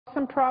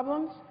some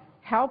problems,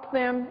 help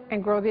them,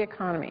 and grow the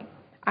economy.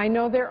 I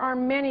know there are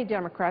many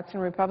Democrats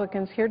and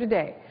Republicans here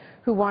today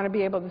who want to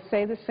be able to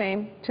say the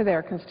same to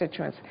their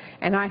constituents,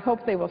 and I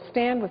hope they will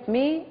stand with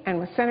me and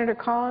with Senator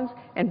Collins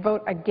and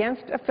vote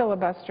against a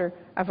filibuster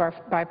of our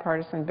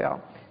bipartisan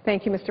bill.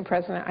 Thank you, Mr.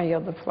 President. I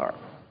yield the floor.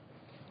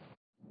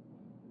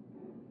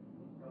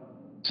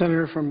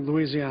 Senator from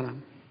Louisiana.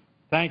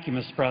 Thank you,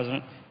 Mr.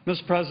 President.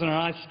 Mr. President,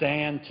 I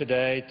stand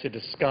today to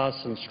discuss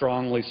and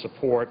strongly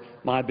support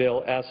my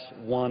bill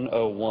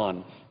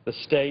S-101, the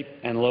State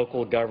and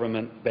Local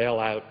Government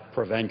Bailout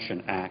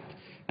Prevention Act.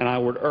 And I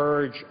would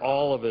urge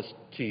all of us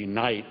to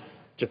unite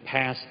to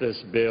pass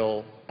this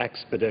bill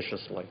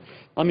expeditiously.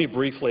 Let me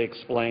briefly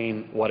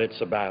explain what it's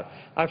about.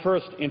 I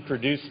first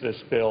introduced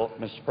this bill,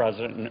 Mr.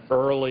 President, in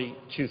early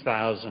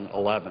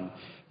 2011.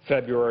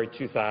 February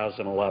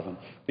 2011,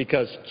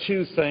 because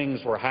two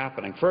things were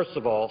happening. First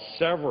of all,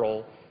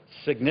 several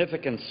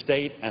significant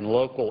state and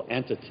local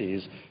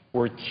entities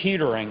were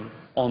teetering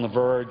on the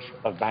verge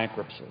of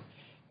bankruptcy.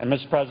 And,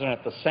 Mr. President,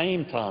 at the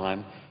same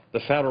time,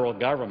 the federal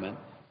government,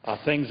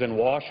 things in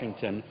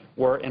Washington,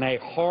 were in a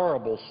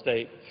horrible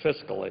state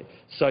fiscally,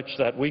 such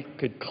that we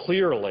could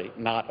clearly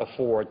not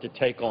afford to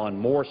take on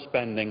more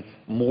spending,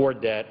 more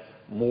debt,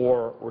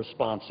 more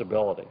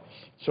responsibility.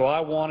 So I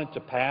wanted to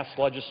pass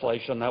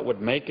legislation that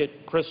would make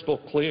it crystal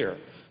clear.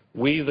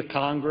 We, the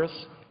Congress,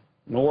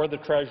 nor the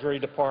Treasury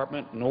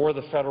Department, nor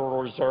the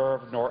Federal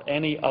Reserve, nor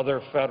any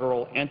other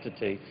federal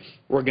entity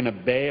were going to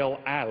bail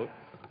out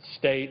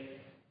state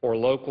or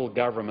local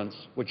governments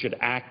which had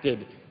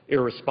acted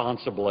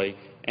irresponsibly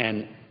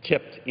and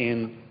tipped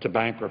into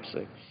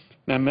bankruptcy.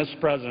 Now, Mr.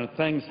 President,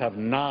 things have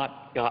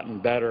not gotten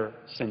better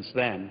since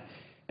then.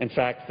 In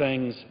fact,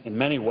 things in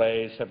many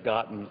ways have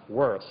gotten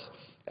worse.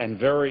 And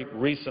very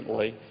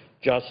recently,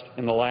 just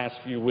in the last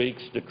few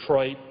weeks,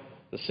 Detroit,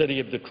 the city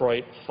of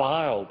Detroit,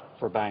 filed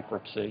for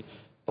bankruptcy,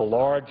 the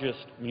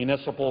largest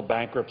municipal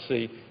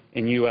bankruptcy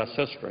in U.S.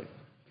 history.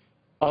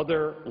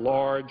 Other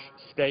large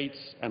states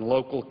and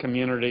local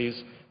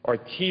communities are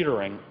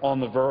teetering on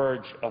the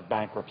verge of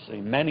bankruptcy.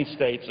 Many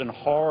states in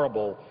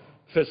horrible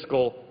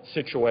fiscal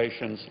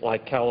situations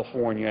like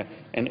California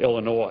and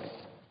Illinois.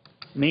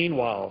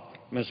 Meanwhile,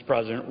 Mr.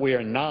 President, we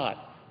are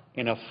not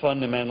in a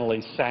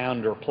fundamentally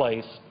sounder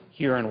place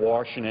here in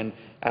Washington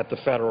at the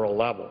federal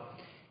level.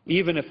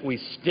 Even if we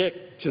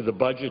stick to the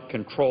Budget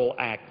Control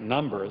Act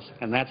numbers,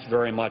 and that's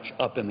very much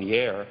up in the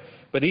air,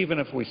 but even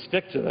if we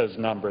stick to those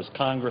numbers,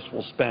 Congress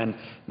will spend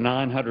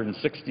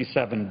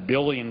 $967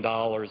 billion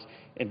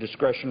in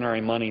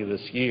discretionary money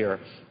this year,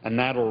 and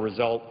that will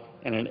result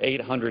in an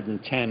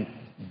 $810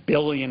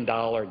 billion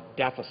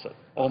deficit,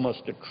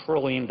 almost $1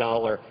 trillion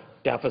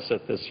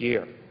deficit this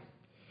year.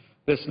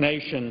 This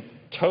nation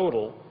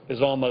total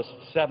is almost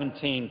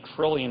 $17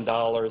 trillion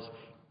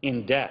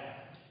in debt.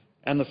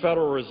 And the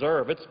Federal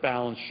Reserve, its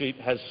balance sheet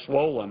has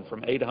swollen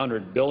from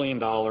 $800 billion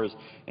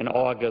in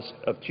August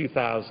of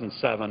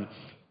 2007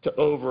 to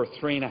over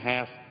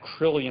 $3.5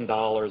 trillion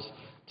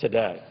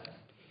today.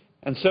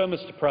 And so,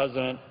 Mr.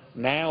 President,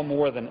 now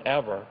more than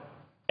ever,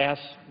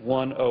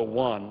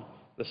 S-101,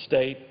 the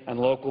State and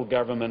Local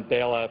Government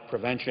Bailout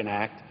Prevention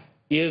Act,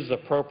 is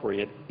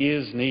appropriate,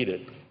 is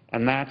needed.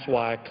 And that's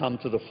why I come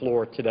to the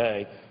floor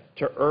today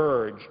to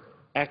urge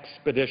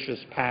expeditious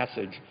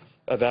passage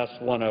of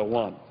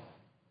S-101.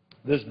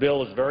 This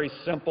bill is very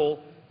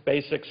simple,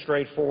 basic,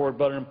 straightforward,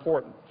 but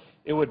important.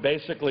 It would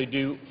basically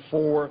do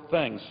four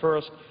things.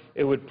 First,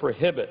 it would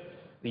prohibit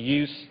the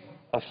use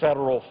of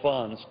federal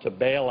funds to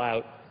bail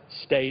out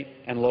state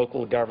and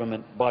local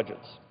government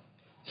budgets.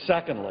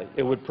 Secondly,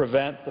 it would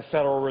prevent the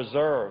Federal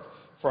Reserve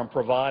from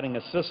providing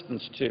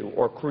assistance to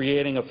or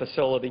creating a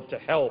facility to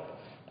help,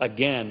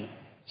 again,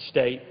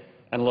 state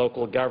and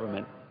local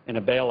government in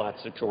a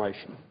bailout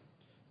situation.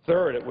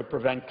 Third, it would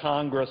prevent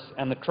Congress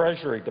and the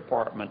Treasury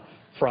Department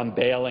from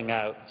bailing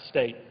out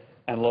state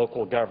and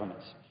local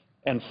governments.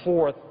 And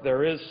fourth,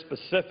 there is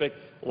specific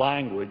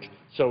language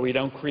so we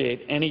don't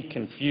create any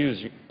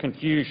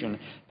confusion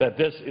that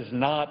this is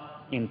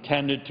not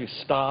intended to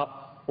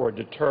stop or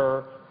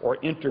deter or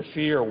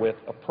interfere with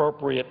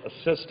appropriate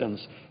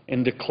assistance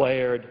in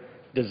declared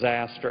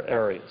disaster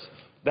areas.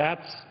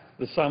 That's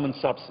the sum and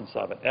substance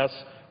of it.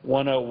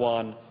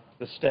 S-101,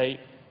 the State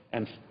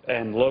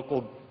and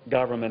Local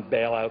Government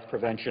Bailout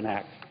Prevention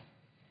Act.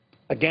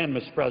 Again,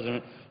 Mr.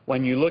 President,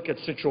 when you look at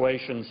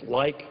situations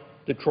like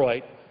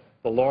Detroit,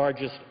 the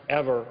largest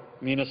ever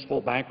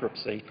municipal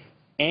bankruptcy,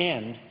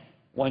 and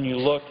when you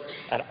look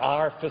at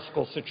our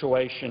fiscal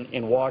situation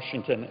in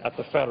Washington at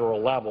the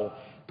federal level,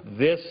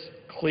 this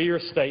clear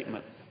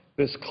statement,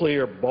 this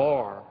clear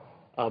bar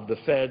of the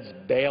feds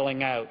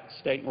bailing out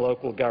state and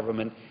local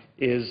government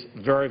is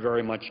very,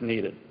 very much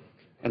needed.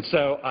 And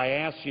so I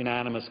ask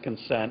unanimous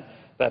consent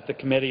that the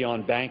Committee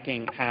on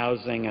Banking,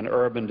 Housing, and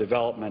Urban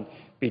Development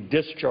be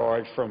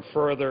discharged from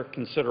further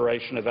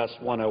consideration of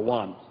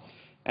S-101,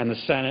 and the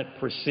Senate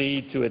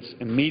proceed to its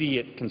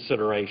immediate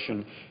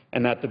consideration,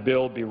 and that the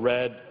bill be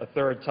read a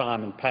third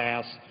time and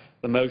pass,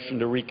 the motion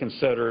to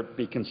reconsider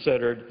be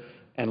considered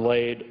and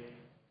laid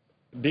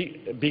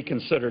be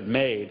considered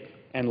made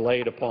and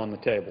laid upon the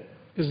table.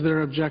 Is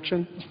there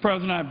objection? Mr.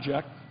 President, I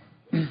object.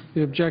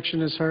 The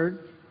objection is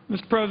heard.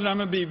 Mr. President, I'm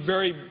going to be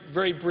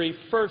very brief.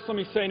 First, let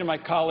me say to my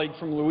colleague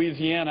from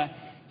Louisiana,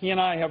 he and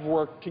I have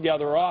worked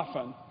together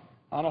often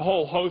on a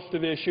whole host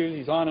of issues.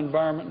 He's on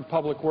Environment and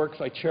Public Works.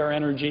 I chair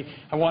Energy.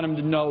 I want him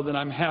to know that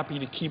I'm happy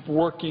to keep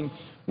working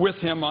with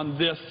him on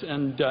this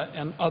and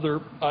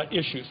other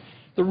issues.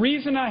 The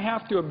reason I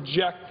have to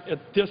object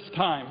at this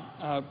time,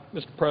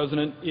 Mr.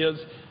 President, is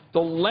the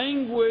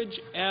language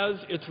as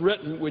it's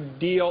written would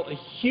deal a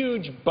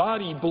huge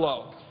body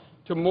blow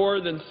to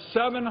more than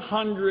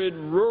 700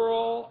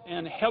 rural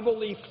and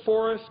heavily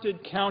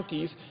forested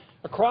counties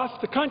across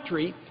the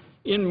country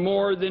in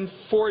more than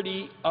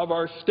 40 of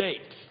our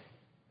states.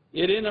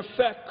 It, in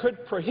effect,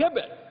 could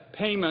prohibit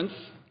payments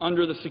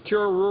under the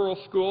Secure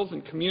Rural Schools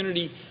and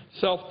Community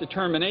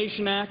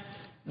Self-Determination Act.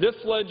 This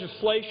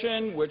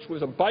legislation, which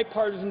was a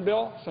bipartisan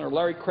bill, Senator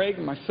Larry Craig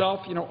and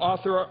myself,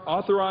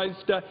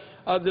 authorized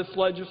this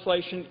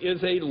legislation,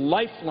 is a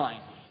lifeline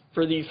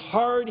for these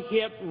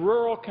hard-hit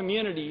rural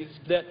communities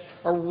that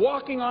are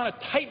walking on a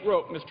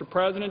tightrope, Mr.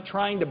 President,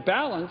 trying to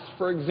balance,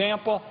 for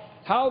example,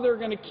 how they're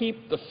going to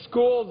keep the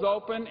schools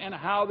open and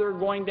how they're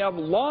going to have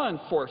law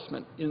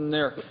enforcement in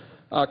their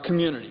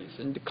communities.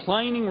 And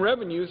declining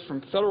revenues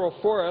from federal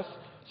forests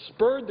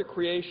spurred the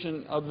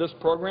creation of this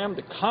program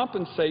to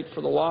compensate for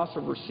the loss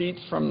of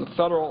receipts from the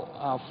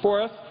federal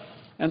forest.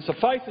 And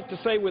suffice it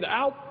to say,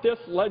 without this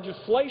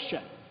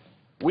legislation,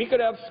 we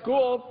could have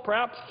school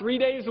perhaps 3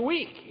 days a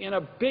week in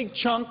a big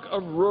chunk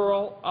of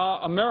rural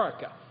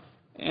America.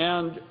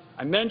 And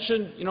I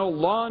mentioned,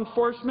 law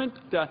enforcement.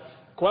 The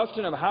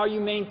question of how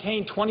you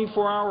maintain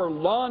 24-hour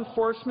law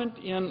enforcement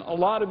in a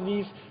lot of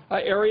these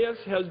areas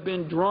has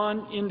been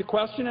drawn into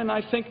question. And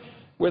I think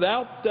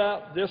without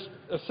this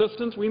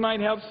assistance, we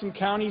might have some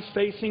counties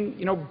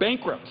facing,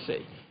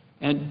 bankruptcy.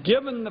 And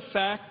given the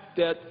fact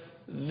that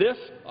this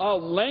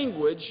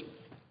language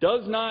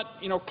does not,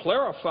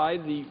 clarify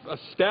the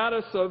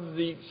status of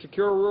the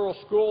Secure Rural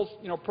Schools,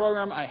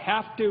 program, I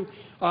have to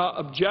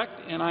object,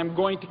 and I'm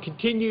going to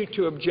continue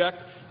to object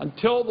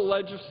until the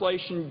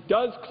legislation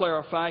does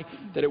clarify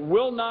that it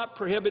will not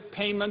prohibit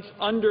payments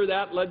under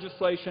that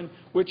legislation,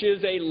 which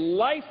is a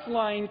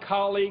lifeline,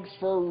 colleagues,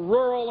 for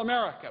rural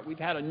America. We've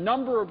had a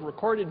number of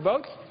recorded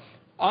votes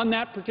on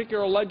that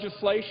particular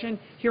legislation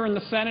here in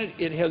the Senate.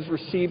 It has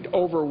received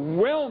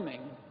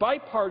overwhelming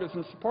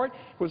bipartisan support.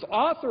 It was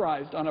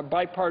authorized on a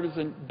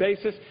bipartisan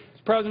basis.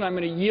 Mr. President, I'm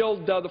going to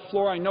yield the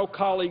floor. I know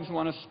colleagues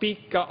want to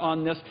speak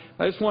on this.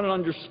 I just want it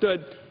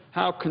understood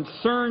how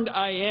concerned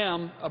I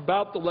am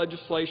about the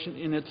legislation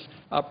in its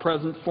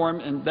present form,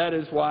 and that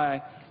is why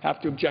I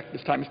have to object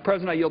this time. Mr.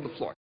 President, I yield the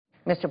floor.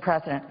 Mr.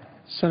 President.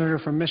 Senator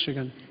from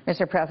Michigan.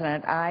 Mr.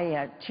 President,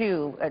 I,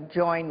 too,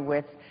 join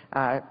with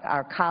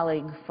our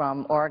colleague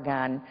from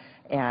Oregon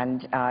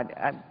and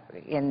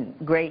in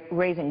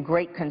raising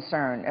great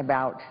concern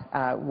about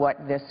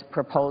what this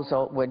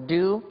proposal would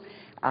do.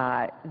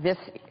 This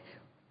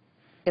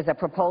is a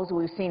proposal,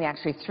 we've seen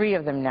actually 3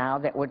 of them now,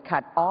 that would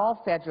cut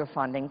all federal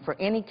funding for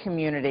any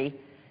community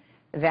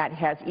that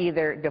has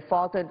either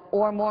defaulted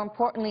or, more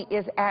importantly,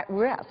 is at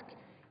risk,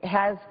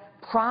 has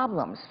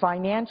problems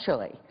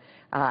financially.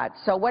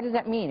 So what does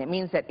that mean? It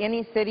means that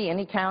any city,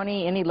 any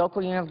county, any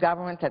local unit of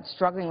government that's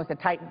struggling with a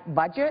tight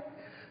budget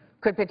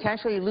could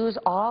potentially lose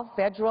all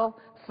federal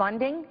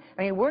funding.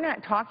 I mean, we're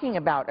not talking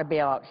about a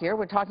bailout here.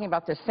 We're talking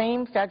about the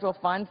same federal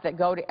funds that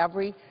go to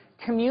every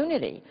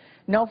community.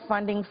 No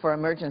funding for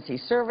emergency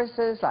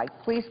services like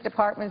police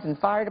departments and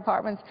fire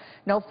departments,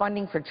 no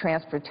funding for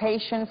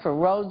transportation, for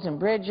roads and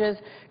bridges,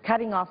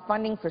 cutting off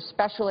funding for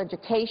special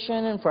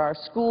education and for our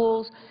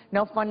schools,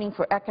 no funding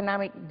for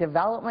economic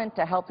development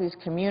to help these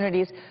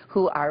communities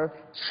who are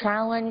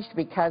challenged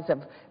because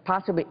of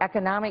possibly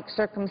economic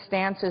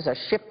circumstances, a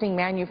shifting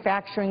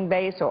manufacturing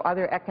base, or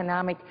other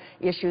economic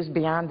issues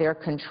beyond their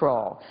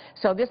control.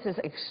 So this is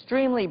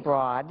extremely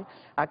broad.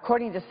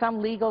 According to some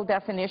legal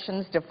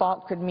definitions,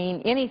 default could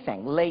mean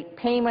anything, late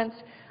payments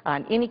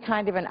on any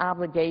kind of an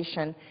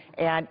obligation,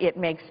 and it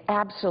makes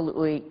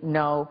absolutely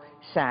no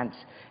sense.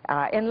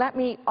 And let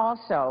me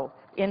also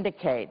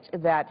indicate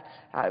that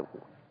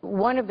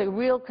one of the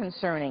real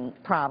concerning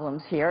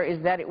problems here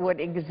is that it would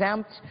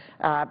exempt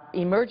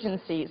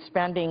emergency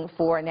spending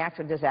for a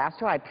natural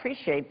disaster. I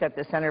appreciate that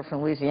the senator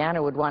from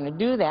Louisiana would want to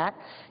do that,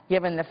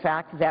 given the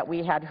fact that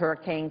we had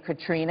Hurricane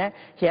Katrina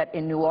hit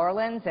in New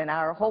Orleans and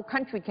our whole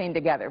country came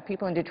together.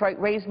 People in Detroit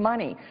raised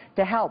money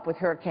to help with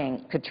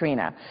Hurricane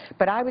Katrina.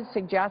 But I would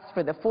suggest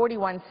for the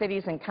 41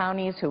 cities and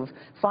counties who've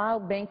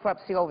filed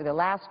bankruptcy over the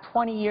last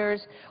 20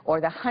 years, or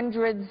the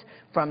hundreds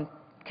from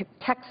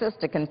Texas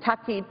to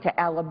Kentucky to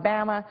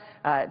Alabama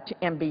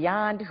and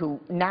beyond,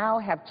 who now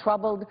have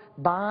troubled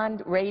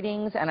bond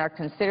ratings and are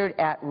considered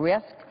at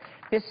risk,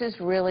 this is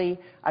really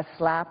a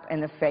slap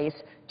in the face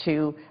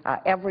to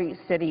every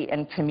city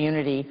and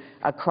community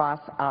across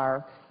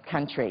our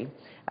country.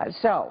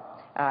 So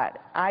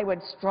I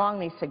would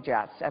strongly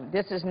suggest,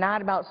 this is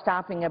not about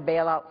stopping a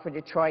bailout for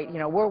Detroit. You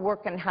know, we're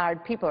working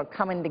hard. People are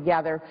coming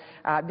together.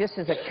 This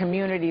is a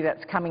community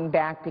that's coming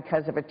back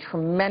because of a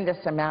tremendous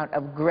amount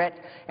of grit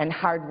and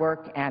hard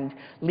work and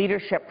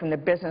leadership from the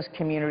business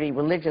community,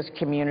 religious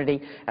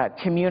community,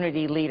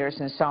 community leaders,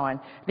 and so on.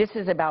 This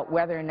is about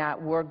whether or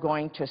not we're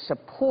going to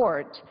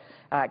support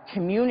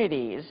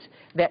communities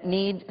that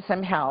need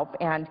some help.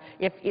 And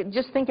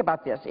just think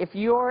about this. If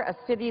you're a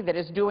city that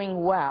is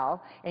doing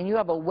well and you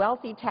have a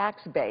wealthy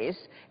tax base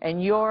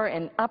and you're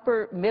an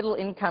upper middle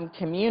income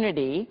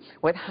community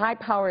with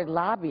high-powered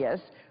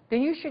lobbyists,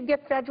 then you should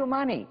get federal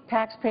money,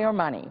 taxpayer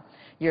money.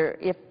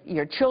 If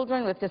your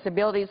children with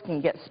disabilities can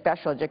get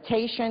special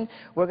education,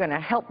 we're going to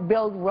help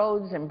build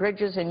roads and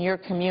bridges in your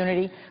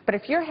community. But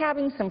if you're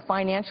having some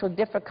financial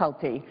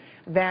difficulty,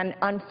 then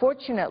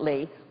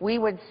unfortunately we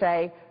would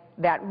say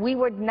that we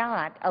would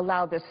not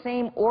allow the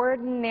same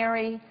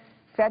ordinary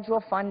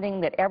federal funding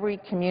that every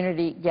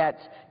community gets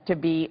to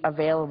be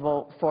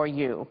available for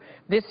you.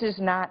 This is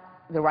not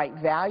the right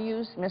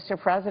values, Mr.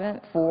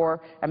 President,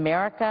 for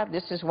America.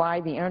 This is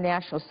why the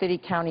International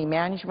City-County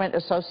Management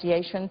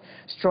Association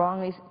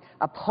strongly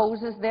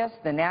opposes this,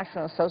 the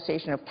National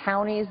Association of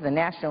Counties, the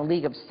National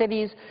League of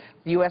Cities,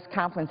 the U.S.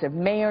 Conference of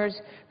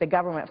Mayors, the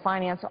Government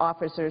Finance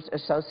Officers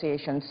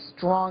Association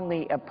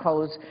strongly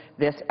oppose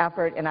this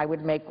effort. And I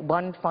would make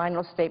one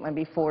final statement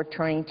before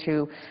turning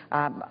to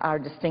our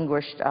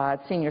distinguished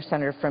senior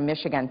senator from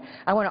Michigan.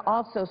 I want to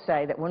also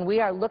say that when we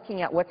are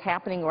looking at what's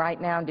happening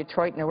right now in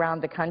Detroit and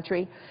around the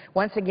country,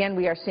 once again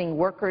we are seeing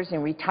workers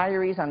and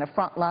retirees on the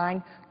front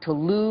line to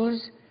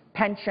lose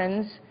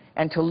pensions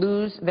and to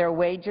lose their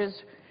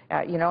wages.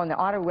 You know, in the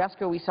auto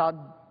rescue, we saw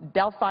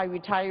Delphi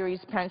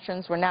retirees'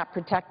 pensions were not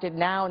protected.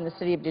 Now in the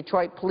city of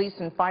Detroit, police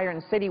and fire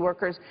and city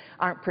workers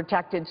aren't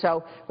protected.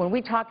 So when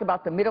we talk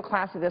about the middle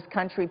class of this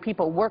country,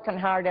 people working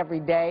hard every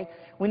day,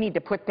 we need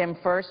to put them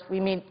first. We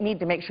need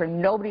to make sure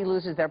nobody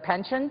loses their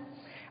pension,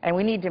 and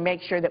we need to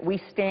make sure that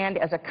we stand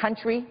as a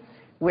country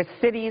with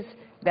cities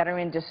that are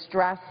in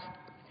distress,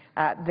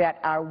 that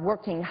are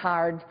working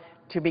hard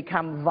to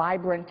become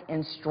vibrant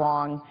and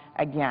strong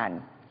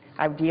again.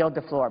 I yield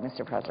the floor,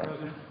 Mr.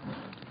 President.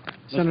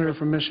 Senator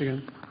from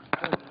Michigan.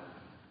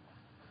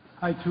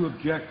 I, too,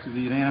 object to the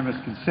unanimous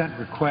consent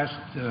request.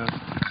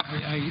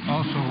 I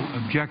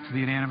also object to the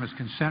unanimous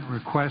consent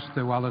request.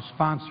 While the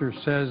sponsor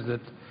says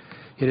that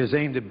it is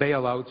aimed at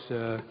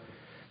bailouts,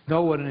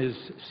 no one is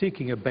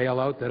seeking a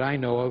bailout that I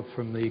know of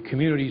from the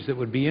communities that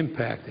would be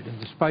impacted. And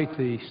despite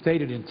the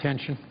stated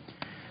intention,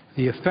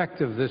 the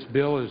effect of this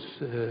bill is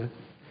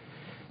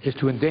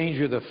to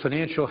endanger the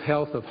financial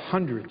health of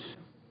hundreds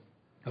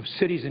of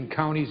cities and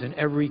counties in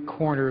every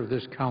corner of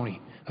this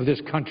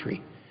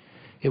country.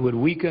 It would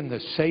weaken the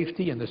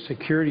safety and the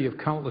security of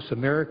countless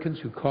Americans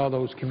who call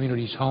those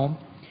communities home.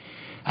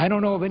 I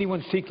don't know of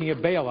anyone seeking a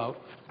bailout,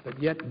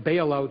 but yet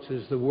bailouts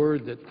is the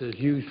word that is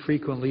used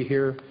frequently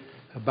here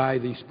by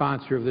the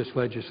sponsor of this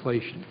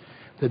legislation.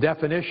 The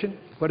definition,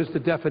 what is the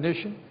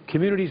definition?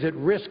 Communities at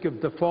risk of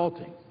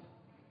defaulting.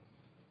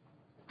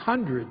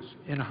 Hundreds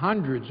and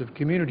hundreds of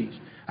communities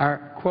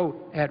are,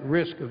 quote, at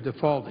risk of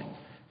defaulting.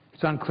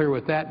 It's unclear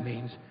what that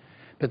means,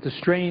 but the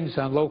strains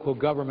on local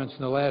governments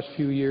in the last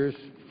few years,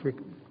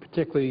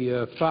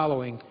 particularly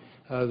following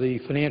the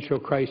financial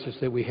crisis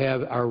that we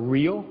have, are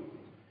real.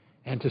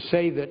 And to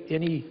say that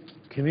any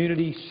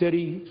community,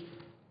 city,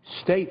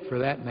 state for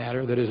that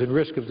matter, that is at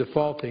risk of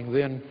defaulting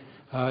then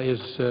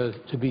is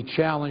to be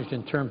challenged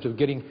in terms of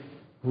getting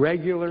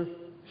regular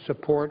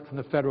support from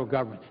the federal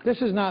government.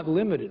 This is not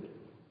limited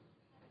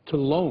to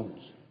loans.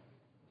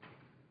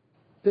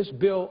 This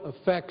bill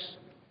affects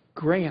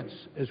grants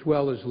as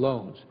well as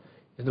loans.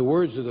 In the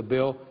words of the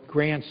bill,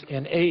 grants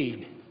and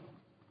aid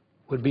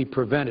would be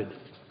prevented.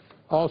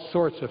 All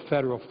sorts of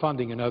federal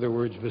funding, in other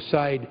words,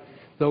 beside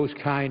those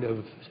kind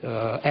of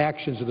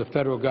actions of the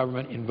federal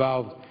government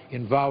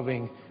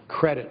involving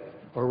credit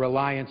or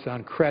reliance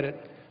on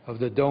credit of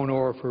the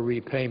donor for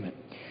repayment.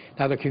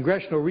 Now, the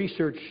Congressional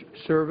Research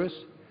Service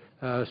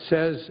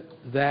says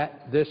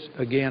that this,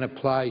 again,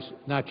 applies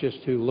not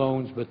just to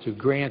loans but to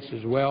grants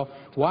as well.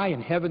 Why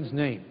in heaven's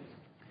name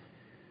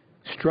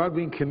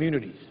struggling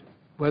communities,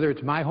 whether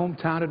it's my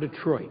hometown of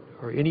Detroit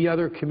or any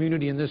other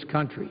community in this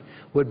country,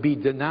 would be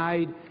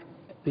denied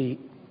the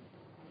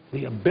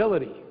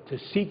ability to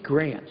seek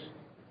grants,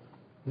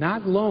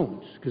 not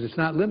loans, because it's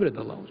not limited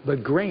to loans,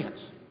 but grants,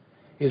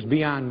 is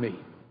beyond me.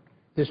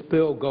 This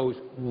bill goes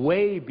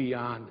way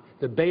beyond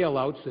the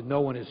bailouts that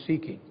no one is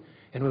seeking,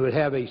 and it would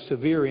have a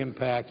severe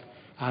impact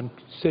on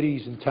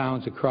cities and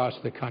towns across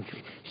the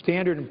country.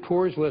 Standard &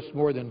 Poor's lists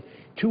more than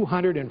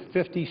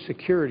 250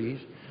 securities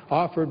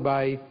offered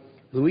by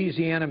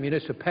Louisiana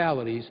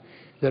municipalities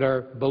that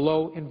are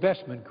below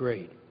investment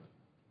grade.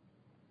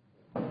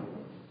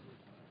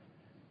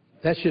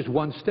 That's just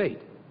one state.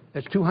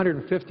 That's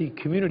 250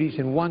 communities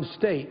in one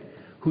state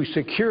whose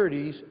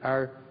securities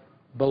are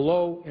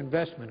below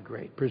investment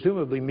grade,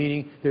 presumably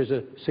meaning there's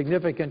a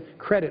significant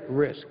credit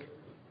risk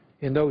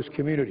in those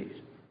communities.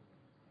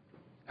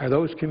 Are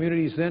those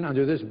communities then,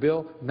 under this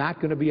bill, not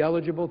going to be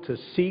eligible to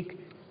seek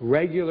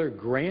regular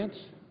grants?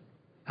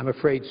 I'm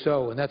afraid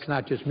so, and that's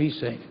not just me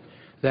saying.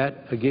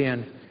 That,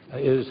 again,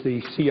 is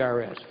the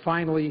CRS.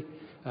 Finally,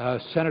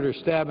 Senator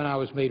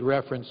Stabenow has made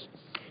reference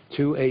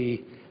to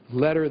a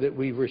letter that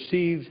we've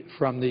received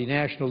from the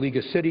National League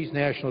of Cities,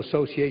 National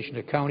Association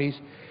of Counties,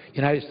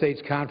 United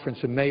States Conference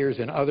of Mayors,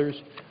 and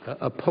others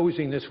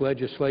opposing this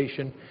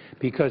legislation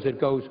because it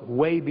goes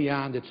way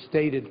beyond its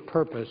stated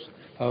purpose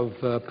of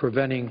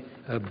preventing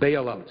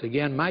bailouts.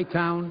 Again, my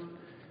town,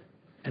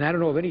 and I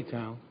don't know of any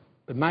town,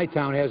 but my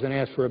town hasn't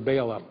asked for a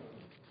bailout.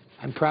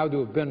 I'm proud to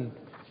have been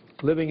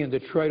living in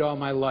Detroit all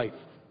my life.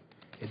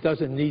 It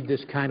doesn't need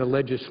this kind of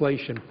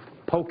legislation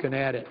poking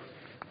at it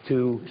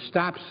to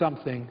stop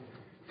something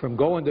from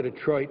going to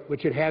Detroit,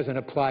 which it hasn't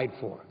applied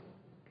for.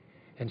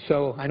 And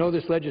so I know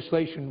this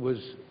legislation was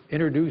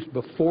introduced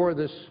before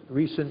this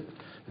recent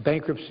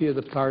bankruptcy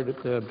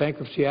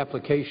bankruptcy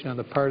application on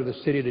the part of the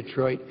city of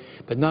Detroit,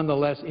 but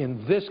nonetheless,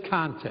 in this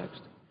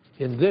context,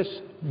 in this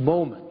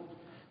moment,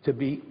 to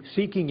be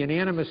seeking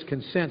unanimous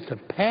consent to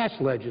pass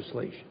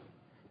legislation,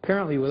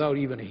 apparently without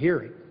even a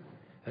hearing,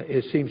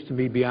 it seems to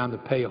me beyond the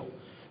pale.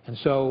 And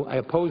so I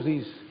oppose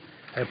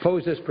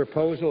this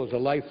proposal as a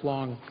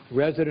lifelong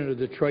resident of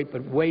Detroit,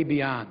 but way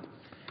beyond.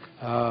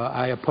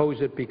 I oppose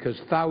it because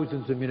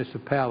thousands of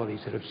municipalities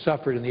that have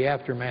suffered in the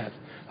aftermath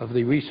of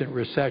the recent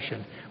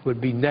recession would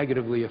be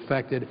negatively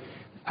affected.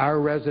 Our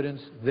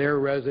residents,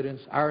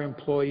 our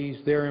employees,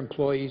 their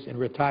employees, and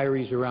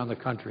retirees around the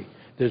country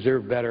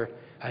deserve better.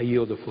 I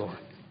yield the floor.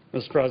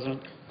 Mr.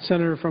 President.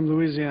 Senator from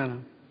Louisiana.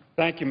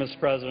 Thank you, Mr.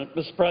 President.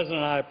 Mr.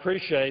 President, I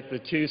appreciate the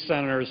two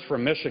senators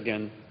from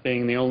Michigan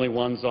being the only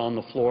ones on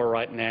the floor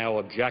right now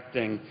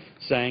objecting,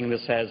 saying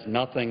this has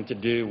nothing to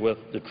do with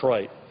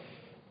Detroit.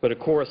 But of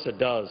course it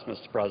does,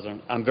 Mr.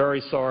 President. I'm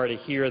very sorry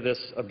to hear this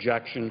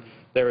objection.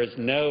 There is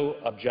no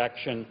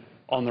objection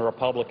on the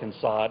Republican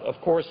side. Of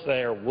course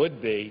there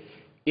would be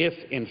if,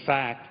 in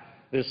fact,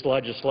 this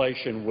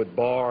legislation would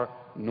bar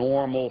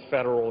normal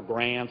federal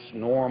grants,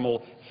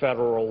 normal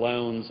federal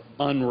loans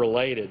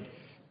unrelated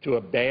to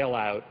a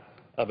bailout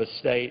of a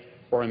state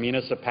or a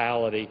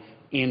municipality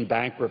in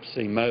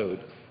bankruptcy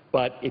mode.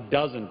 But it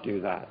doesn't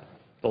do that.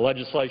 The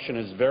legislation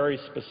is very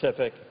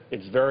specific.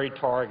 It's very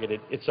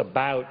targeted. It's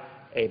about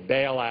a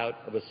bailout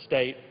of a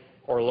state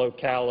or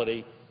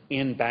locality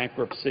in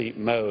bankruptcy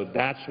mode.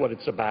 That's what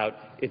it's about.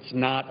 It's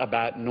not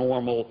about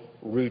normal,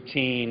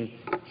 routine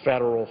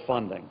federal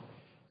funding.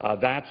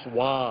 That's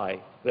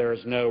why there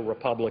is no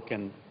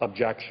Republican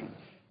objection.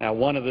 Now,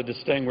 one of the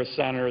distinguished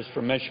senators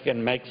from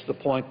Michigan makes the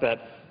point that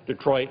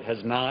Detroit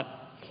has not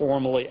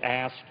formally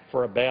asked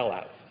for a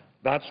bailout.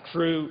 That's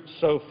true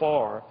so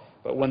far,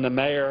 but when the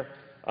mayor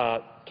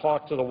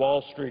talked to the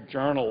Wall Street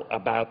Journal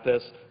about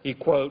this, he,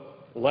 quote,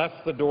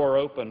 left the door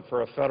open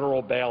for a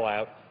federal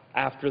bailout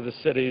after the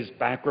city's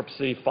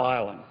bankruptcy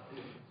filing.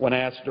 When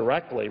asked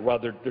directly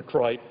whether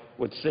Detroit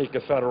would seek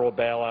a federal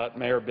bailout,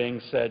 Mayor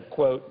Bing said,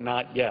 quote,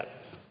 not yet,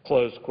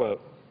 close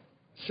quote.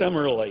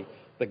 Similarly,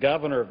 the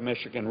governor of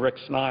Michigan, Rick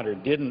Snyder,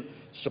 didn't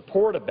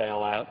support a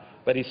bailout,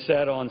 but he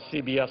said on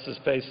CBS's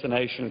Face the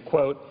Nation,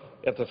 quote,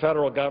 if the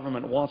federal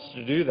government wants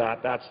to do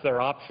that, that's their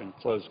option,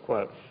 close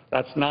quote.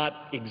 That's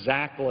not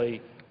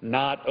exactly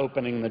not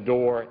opening the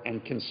door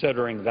and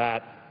considering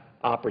that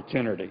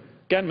opportunity.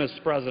 Again,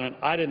 Mr. President,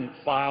 I didn't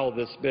file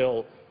this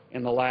bill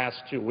in the last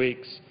 2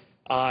 weeks.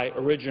 I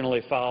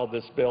originally filed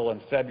this bill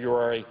in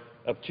February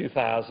of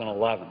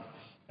 2011.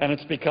 And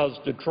it's because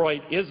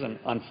Detroit isn't,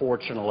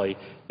 unfortunately,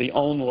 the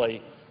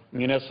only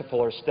municipal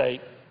or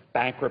state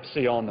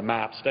bankruptcy on the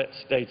map.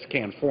 States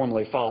can't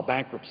formally file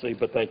bankruptcy,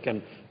 but they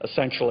can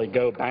essentially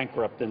go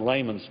bankrupt in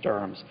layman's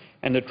terms.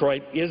 And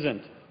Detroit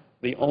isn't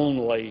the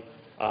only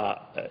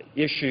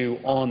issue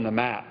on the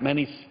map.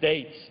 Many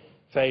states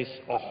face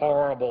a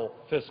horrible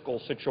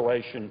fiscal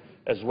situation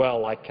as well,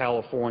 like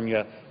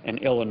California and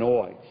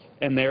Illinois.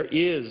 And there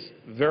is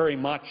very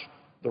much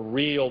the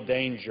real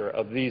danger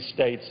of these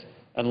states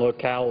and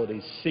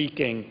localities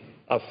seeking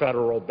a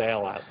federal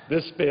bailout.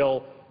 This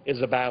bill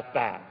is about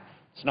that.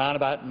 It's not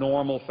about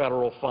normal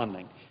federal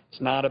funding.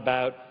 It's not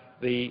about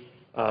the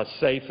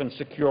Safe and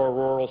Secure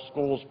Rural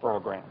Schools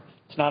program.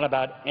 It's not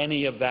about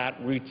any of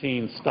that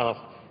routine stuff.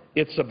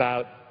 It's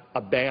about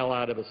a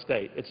bailout of a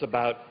state. It's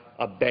about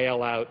a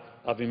bailout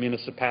of a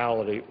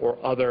municipality or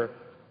other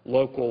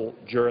local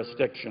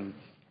jurisdiction.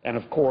 And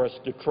of course,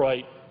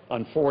 Detroit,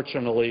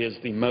 unfortunately, is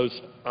the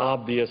most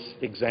obvious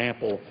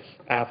example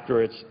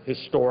after its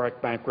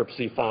historic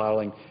bankruptcy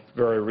filing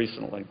very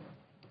recently.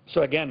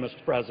 So again,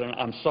 Mr. President,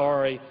 I'm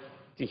sorry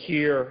to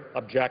hear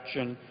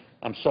objection.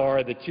 I'm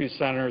sorry the two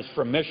senators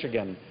from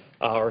Michigan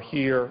are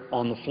here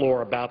on the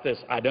floor about this.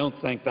 I don't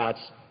think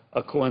that's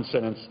a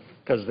coincidence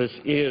because this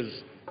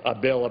is a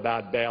bill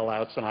about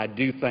bailouts, and I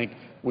do think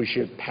we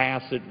should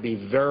pass it,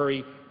 be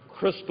very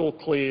crystal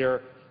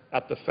clear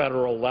at the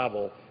federal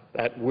level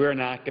that we're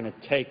not going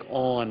to take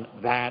on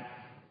that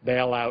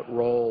bailout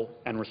role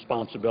and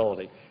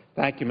responsibility.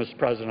 Thank you, Mr.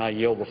 President. I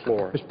yield the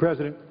floor. Mr.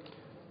 President,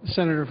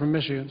 Senator from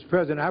Michigan. Mr.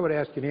 President, I would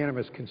ask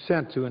unanimous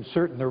consent to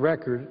insert in the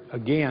record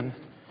again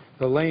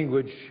the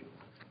language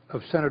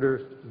of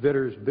Senator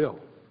Vitter's bill.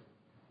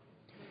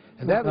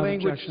 And that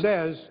language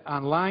says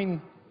on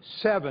line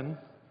 7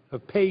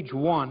 of page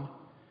 1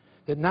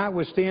 that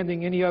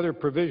notwithstanding any other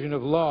provision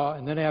of law,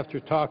 and then after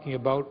talking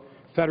about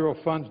federal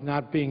funds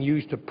not being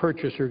used to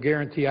purchase or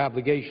guarantee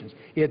obligations,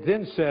 it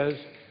then says,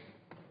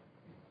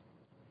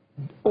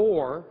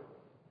 or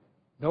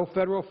no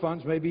federal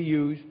funds may be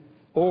used,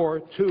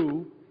 or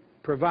to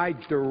provide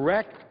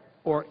direct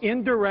or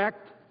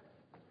indirect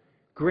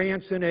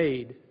grants and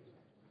aid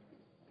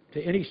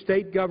to any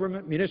state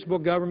government, municipal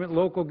government,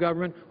 local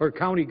government, or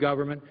county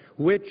government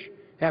which,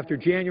 after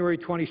January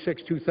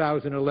 26,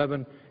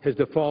 2011, has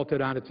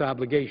defaulted on its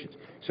obligations.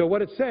 So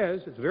what it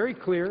says, it's very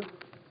clear.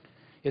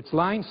 It's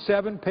line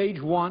 7,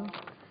 page 1,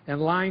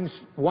 and lines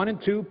 1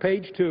 and 2,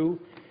 page 2.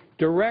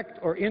 Direct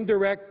or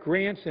indirect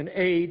grants and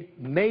aid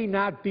may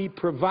not be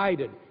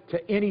provided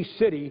to any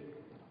city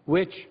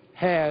which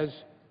has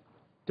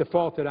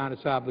defaulted on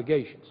its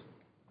obligations.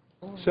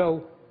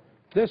 So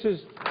this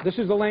is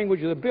the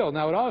language of the bill.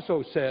 Now, it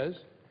also says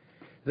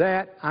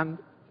that on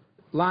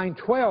line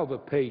 12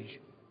 of page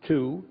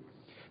 2,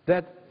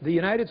 that the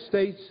United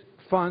States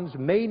funds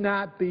may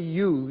not be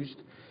used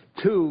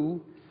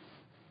to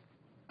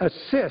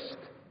assist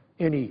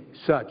any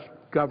such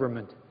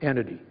government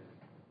entity.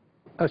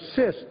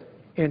 Assist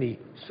any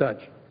such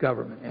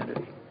government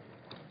entity.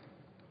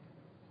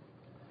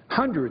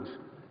 Hundreds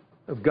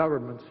of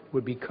governments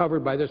would be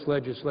covered by this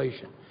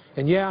legislation.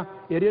 And yeah,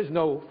 it is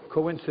no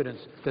coincidence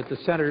that the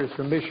senators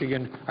from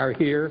Michigan are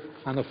here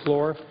on the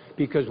floor,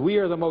 because we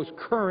are the most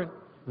current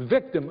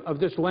victim of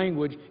this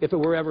language if it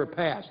were ever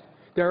passed.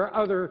 There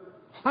are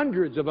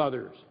hundreds of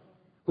others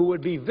who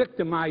would be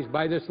victimized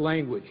by this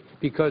language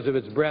because of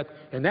its breadth,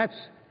 and that's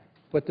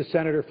what the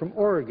senator from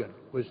Oregon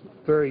was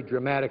very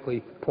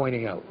dramatically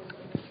pointing out.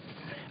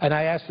 And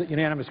I ask that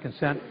unanimous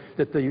consent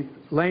that the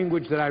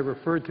language that I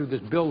referred to, this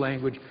bill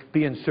language,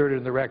 be inserted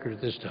in the record at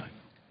this time.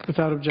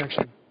 Without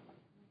objection.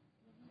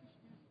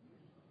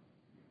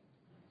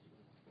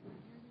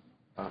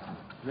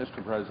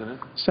 Mr. President,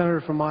 Senator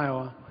from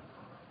Iowa.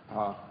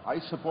 I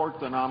support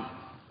the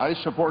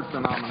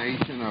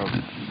nomination of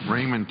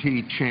Raymond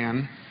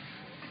Chen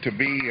to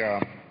be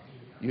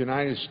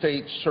United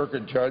States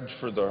Circuit Judge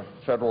for the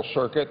Federal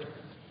Circuit.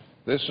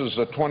 This is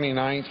the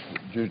 29th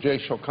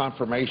judicial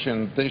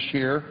confirmation this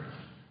year.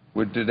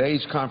 With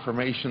today's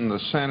confirmation, the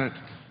Senate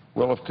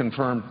will have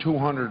confirmed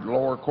 200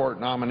 lower court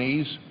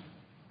nominees.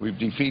 We've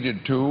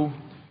defeated 2.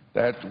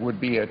 That would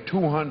be a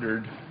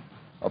 200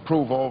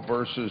 approval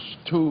versus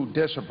 2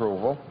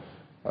 disapproval,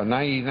 a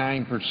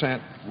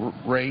 99%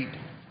 rate.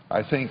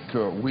 I think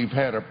we've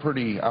had a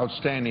pretty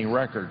outstanding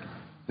record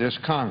this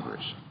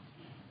Congress.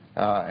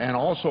 And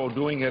also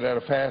doing it at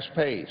a fast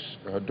pace.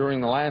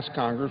 During the last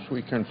Congress,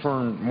 we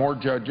confirmed more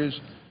judges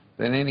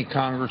than any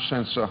Congress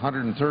since the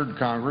 103rd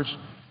Congress,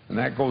 and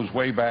that goes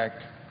way back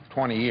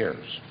 20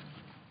 years.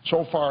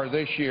 So far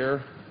this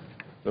year,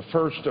 the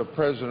first of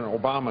President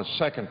Obama's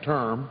second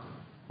term,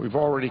 we've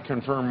already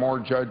confirmed more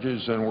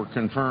judges than were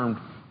confirmed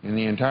in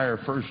the entire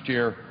first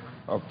year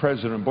of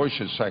President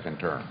Bush's second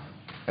term.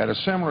 At a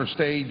similar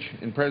stage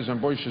in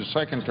President Bush's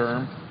second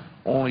term,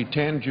 only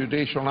 10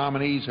 judicial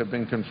nominees have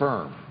been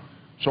confirmed.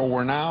 So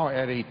we're now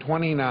at a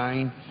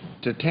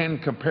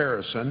 29-to-10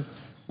 comparison,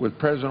 with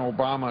President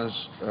Obama's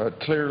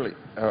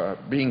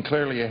being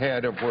clearly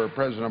ahead of where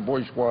President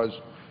Bush was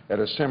at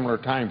a similar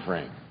time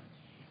frame.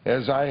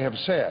 As I have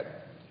said,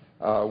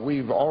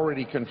 we've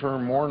already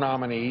confirmed more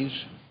nominees,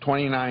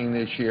 29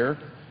 this year,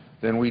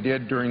 than we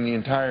did during the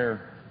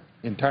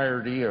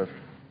entirety of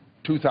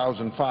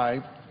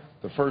 2005,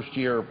 the first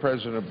year of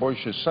President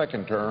Bush's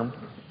second term,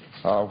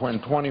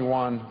 when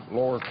 21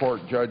 lower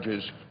court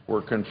judges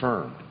were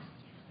confirmed.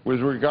 With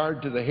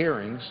regard to the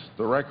hearings,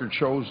 the record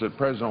shows that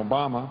President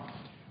Obama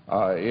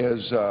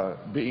is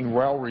being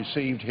well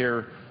received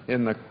here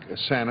in the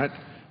Senate,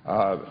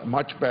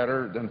 much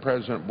better than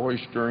President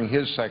Bush during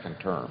his second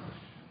term.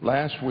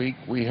 Last week,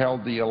 we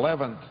held the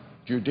 11th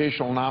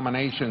judicial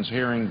nominations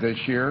hearing this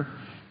year.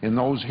 In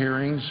those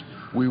hearings,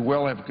 we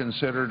will have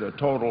considered a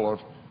total of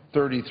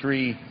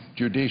 33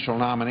 judicial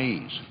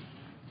nominees.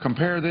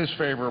 Compare this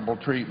favorable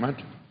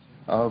treatment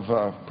of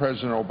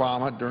President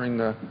Obama during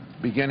the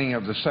beginning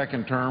of the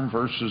second term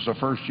versus the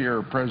first year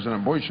of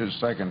President Bush's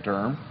second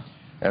term.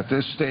 At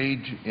this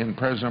stage in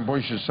President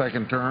Bush's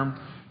second term,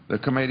 the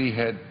committee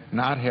had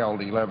not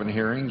held 11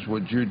 hearings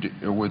with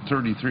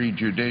 33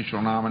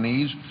 judicial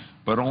nominees,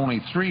 but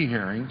only 3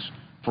 hearings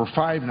for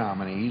 5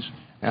 nominees,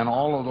 and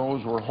all of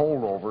those were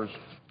holdovers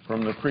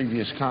from the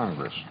previous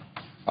Congress.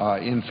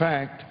 In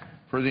fact,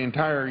 for the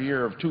entire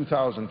year of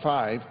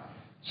 2005,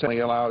 Senate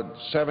allowed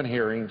 7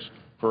 hearings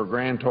for a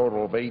grand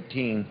total of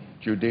 18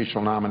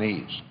 judicial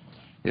nominees.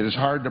 It is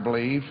hard to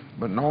believe,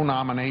 but no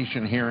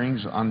nomination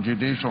hearings on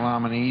judicial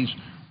nominees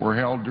were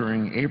held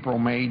during April,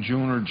 May,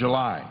 June, or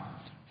July.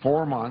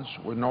 4 months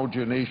with no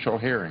judicial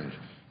hearings.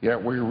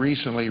 Yet we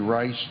recently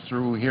raced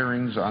through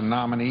hearings on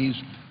nominees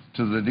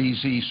to the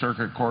D.C.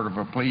 Circuit Court of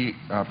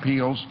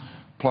Appeals,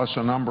 plus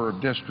a number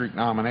of district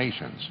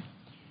nominations.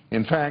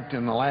 In fact,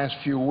 in the last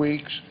few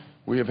weeks,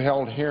 we have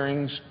held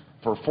hearings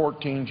for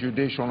 14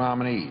 judicial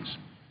nominees.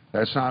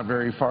 That's not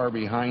very far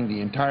behind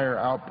the entire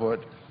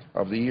output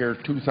of the year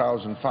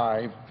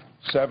 2005,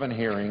 7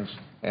 hearings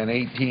and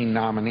 18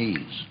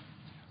 nominees.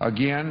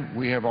 Again,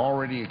 we have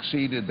already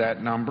exceeded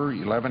that number,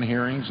 11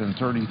 hearings and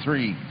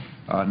 33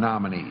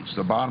 nominees.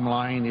 The bottom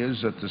line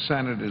is that the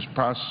Senate is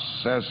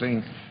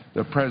processing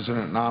the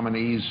President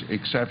nominees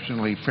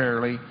exceptionally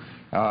fairly,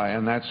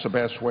 and that's the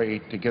best way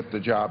to get the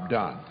job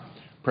done.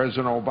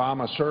 President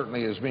Obama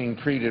certainly is being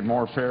treated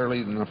more fairly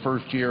in the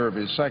first year of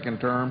his second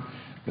term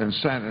than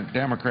Senate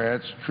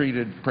Democrats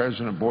treated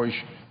President Bush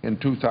in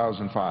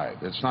 2005.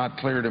 It's not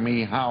clear to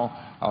me how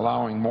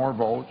allowing more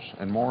votes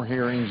and more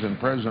hearings than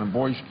President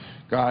Bush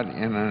got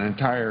in an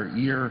entire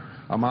year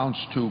amounts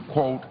to,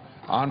 quote,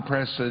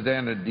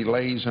 unprecedented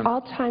delays and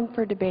all time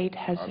for debate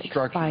has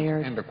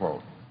expired. End of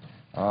quote.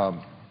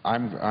 I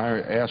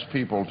ask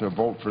people to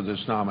vote for this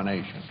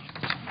nomination.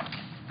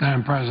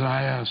 Madam President,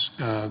 I ask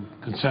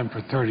consent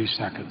for 30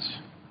 seconds.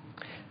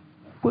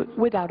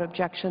 Without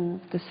objection,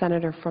 the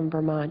senator from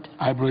Vermont.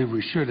 I believe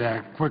we should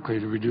act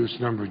quickly to reduce the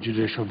number of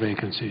judicial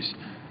vacancies.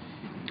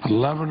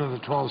 11 of the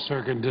 12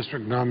 circuit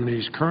district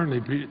nominees currently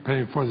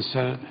pending for the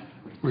Senate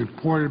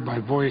reported by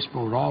voice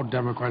vote, all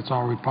Democrats,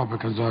 all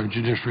Republicans on the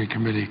Judiciary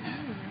Committee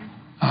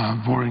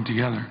voting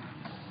together.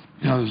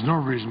 You know, there's no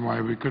reason why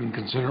we couldn't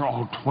consider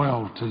all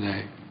 12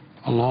 today,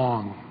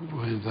 along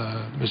with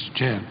Mr.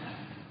 Chen.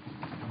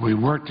 If we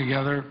work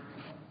together,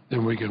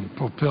 then we can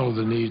fulfill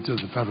the needs of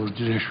the federal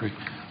judiciary.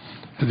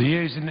 Have the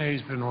yeas and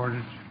nays been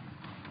ordered?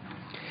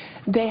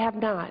 They have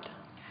not.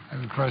 I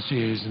request the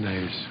yeas and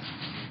nays.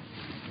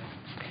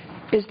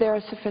 Is there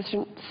a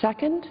sufficient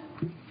second?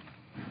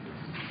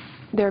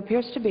 There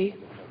appears to be.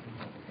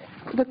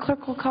 The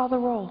clerk will call the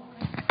roll.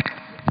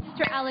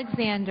 Mr.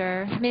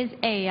 Alexander, Ms.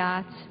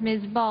 Ayotte,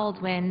 Ms.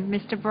 Baldwin,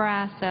 Mr.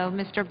 Barrasso,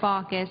 Mr.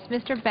 Baucus,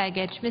 Mr.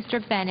 Begich,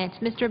 Mr. Bennett,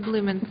 Mr.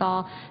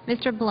 Blumenthal,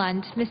 Mr.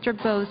 Blunt, Mr.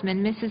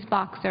 Bozeman, Mrs.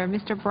 Boxer,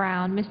 Mr.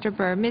 Brown, Mr.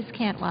 Burr, Ms.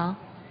 Cantwell.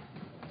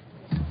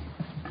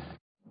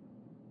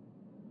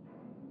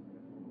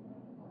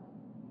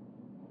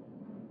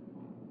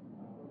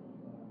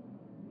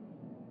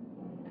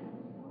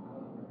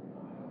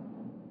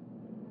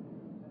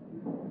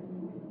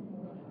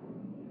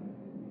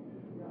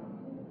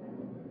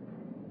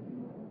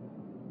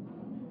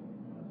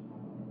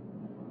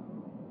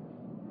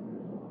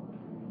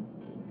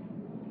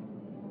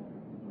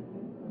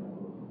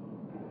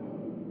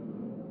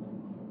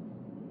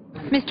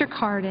 Mr.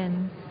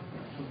 Cardin.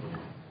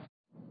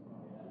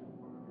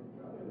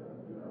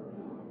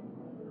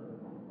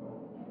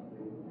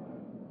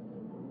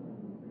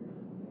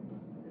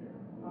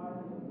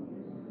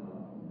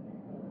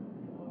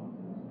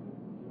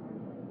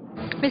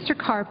 Mr.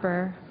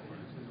 Carper.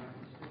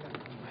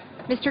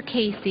 Mr.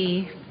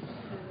 Casey.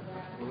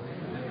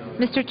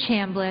 Mr.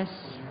 Chambliss.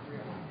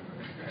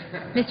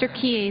 Mr.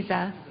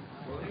 Chiesa.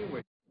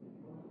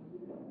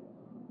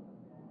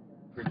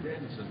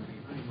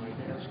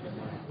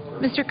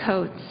 Mr.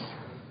 Coates.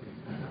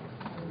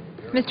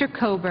 Mr.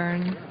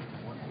 Coburn.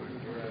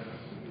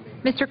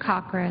 Mr.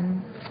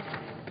 Cochran.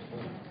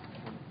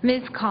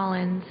 Ms.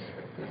 Collins.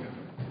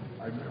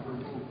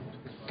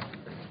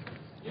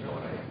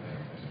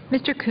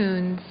 Mr.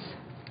 Coons.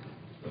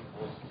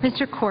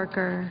 Mr.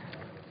 Corker.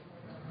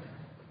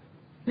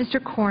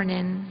 Mr.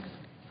 Cornyn.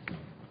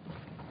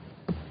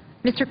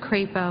 Mr.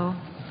 Crapo.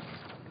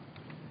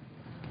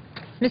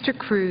 Mr.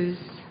 Cruz.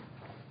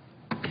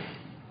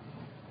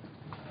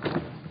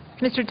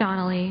 Mr.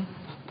 Donnelly.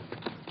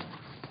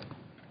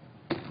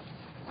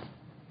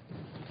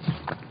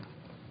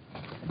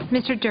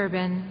 Mr.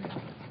 Durbin.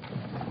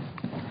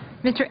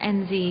 Mr.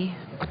 Enzi.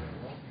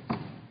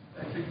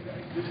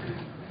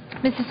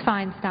 Mrs.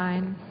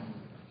 Feinstein.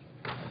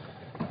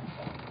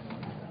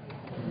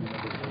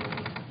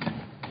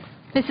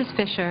 Mrs.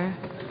 Fisher.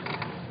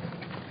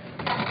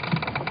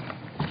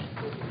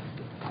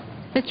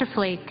 Mr.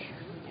 Flake.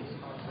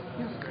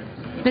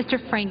 Mr.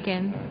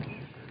 Franken.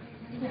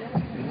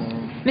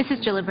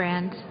 Mrs.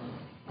 Gillibrand.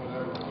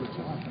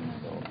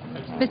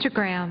 Mr.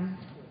 Graham.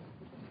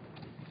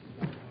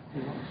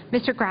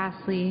 Mr.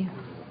 Grassley.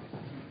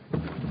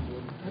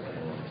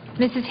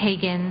 Mrs.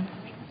 Hagan.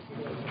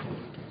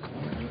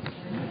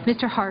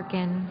 Mr.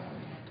 Harkin.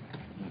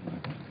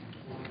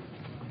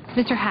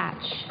 Mr. Hatch.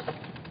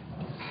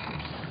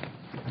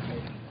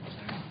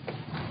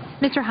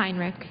 Mr.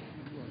 Heinrich.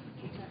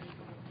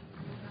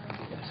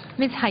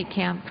 Ms.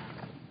 Heitkamp.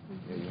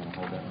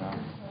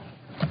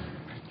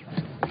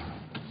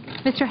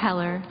 Mr.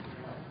 Heller.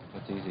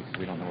 That's easy because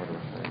we don't know where to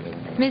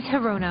refer. Ms.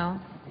 Hirono.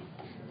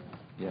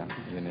 Yeah.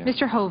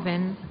 Mr.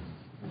 Hoven.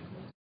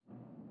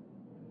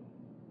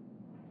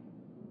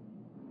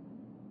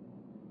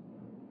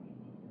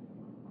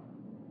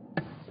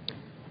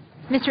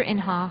 Mr.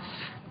 Inhofe.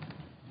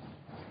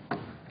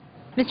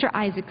 Mr.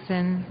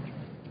 Isaacson.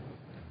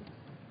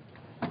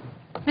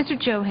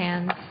 Mr.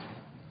 Johans.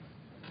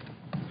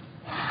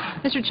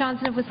 Mr.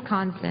 Johnson of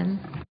Wisconsin.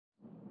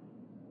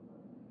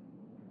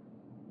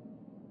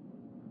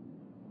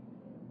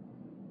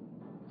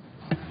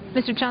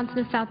 Mr. Johnson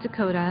of South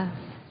Dakota.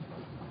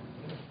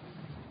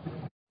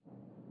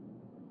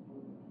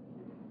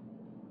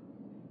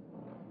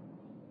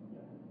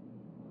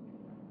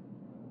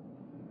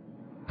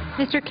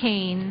 Mr.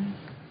 Kane.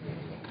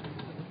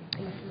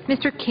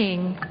 Mr.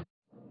 King.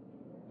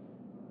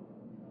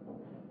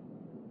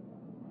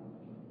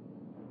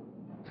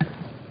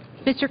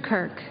 Mr.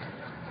 Kirk.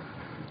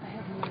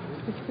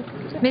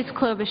 Ms.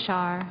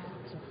 Klobuchar.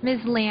 Ms.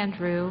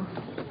 Landrieu.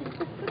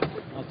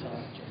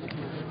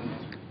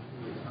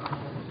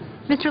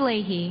 Mr.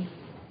 Leahy.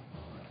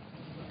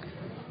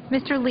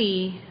 Mr.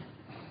 Lee.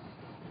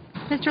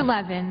 Mr.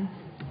 Levin.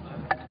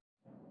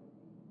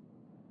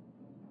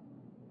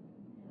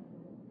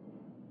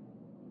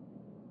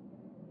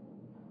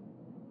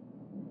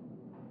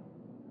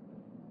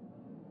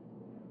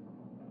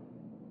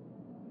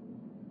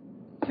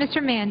 Mr.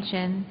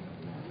 Manchin.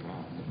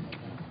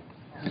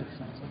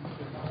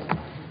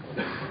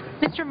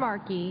 Mr.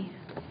 Markey.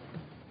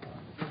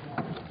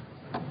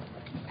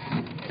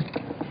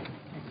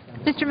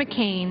 Mr.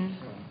 McCain.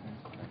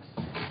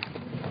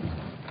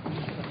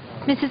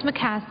 Mrs.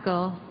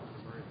 McCaskill.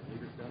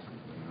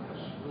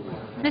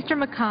 Mr.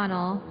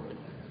 McConnell.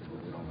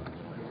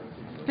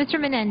 Mr.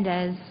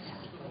 Menendez.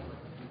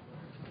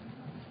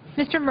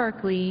 Mr.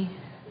 Merkley.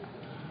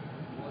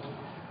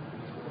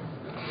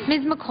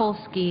 Ms.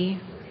 Mikulski.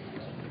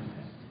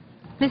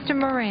 Mr.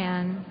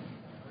 Moran.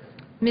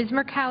 Ms.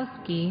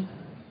 Murkowski.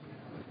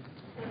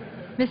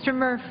 Mr.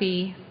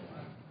 Murphy.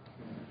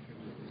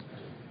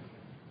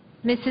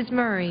 Mrs.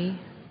 Murray.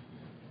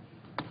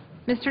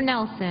 Mr.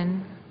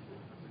 Nelson.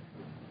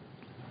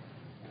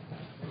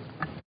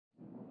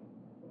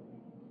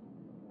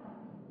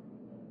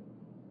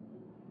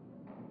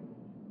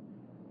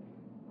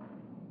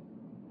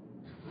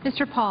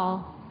 Mr.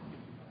 Paul.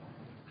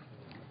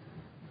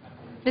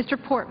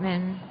 Mr.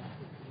 Portman.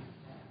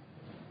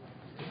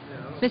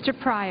 Mr.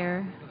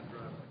 Pryor.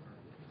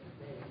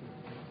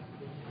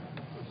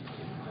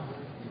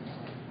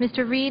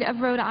 Mr. Reed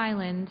of Rhode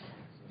Island.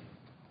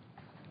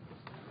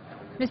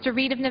 Mr.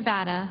 Reed of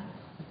Nevada.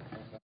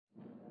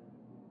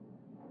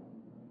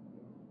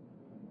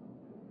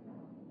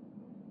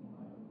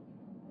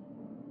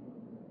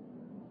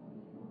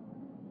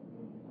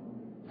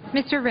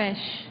 Mr. Risch.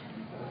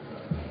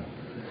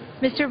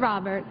 Mr.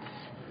 Roberts.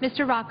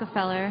 Mr.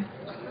 Rockefeller.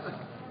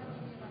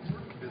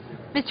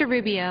 Mr.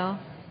 Rubio.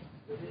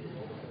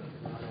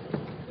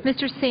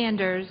 Mr.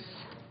 Sanders.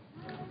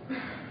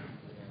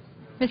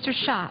 Mr.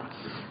 Schatz.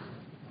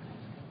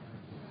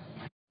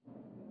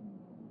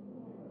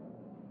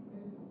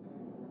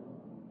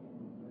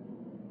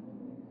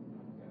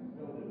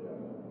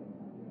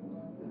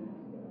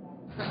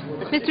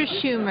 Mr.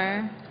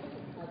 Schumer.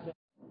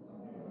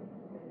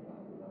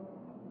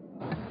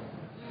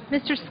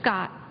 Mr.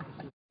 Scott.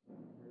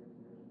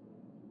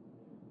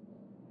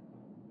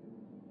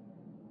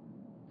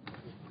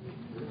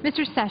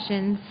 Mr.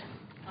 Sessions.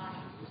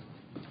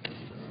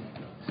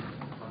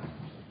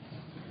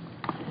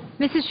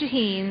 Mrs.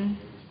 Shaheen.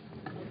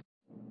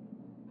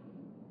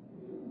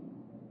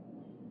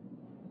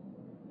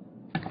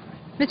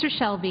 Mr.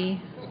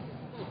 Shelby.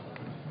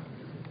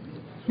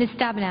 Ms.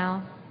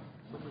 Stabenow.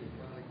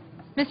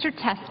 Mr.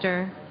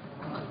 Tester.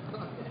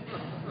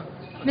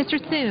 Mr.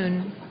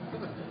 Thune.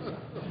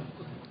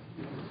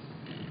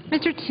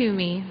 Mr.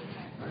 Toomey.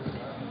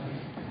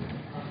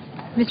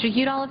 Mr.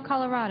 Udall of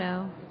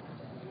Colorado.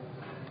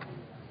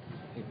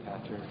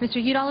 Mr.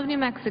 Udall of New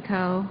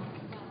Mexico.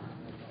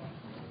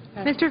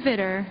 Mr.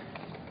 Vitter.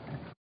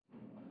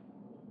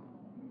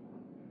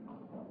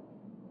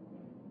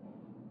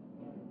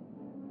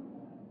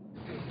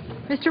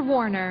 Mr.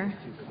 Warner.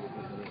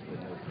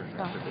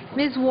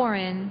 Ms.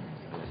 Warren.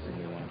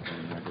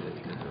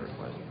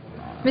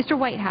 Mr.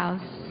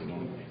 Whitehouse.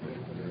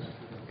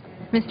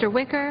 Mr.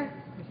 Wicker.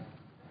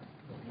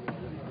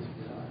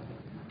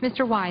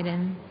 Mr.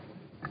 Wyden.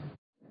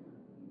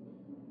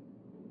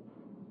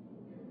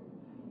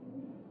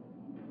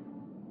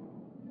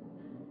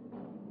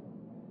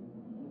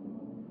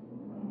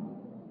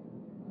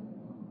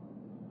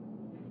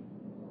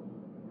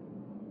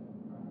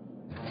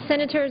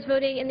 Senators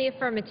voting in the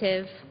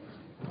affirmative: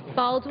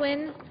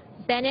 Baldwin,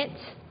 Bennett,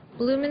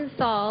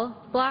 Blumenthal,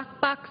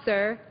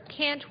 Boxer,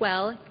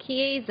 Cantwell,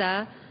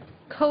 Chiesa,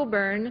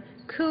 Coburn,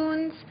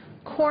 Coons,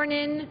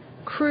 Cornyn,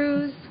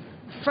 Cruz,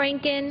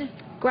 Franken,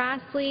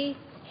 Grassley,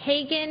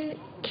 Hagan,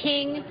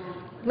 King,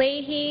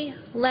 Leahy,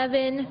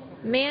 Levin,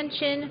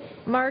 Manchin,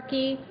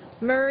 Markey,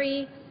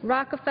 Murray,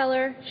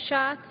 Rockefeller,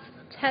 Schatz,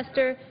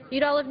 Tester,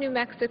 Udall of New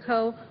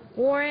Mexico,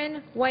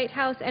 Warren,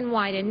 Whitehouse, and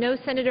Wyden. No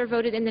senator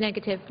voted in the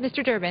negative.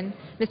 Mr. Durbin.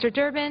 Mr.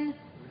 Durbin?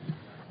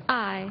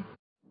 Aye.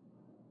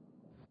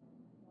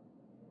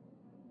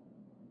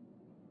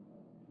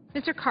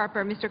 Mr.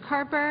 Carper. Mr.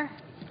 Carper?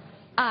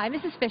 Aye.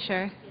 Mrs.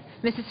 Fisher?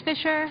 Mrs.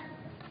 Fisher?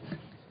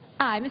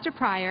 Aye. Mr.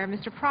 Pryor.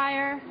 Mr.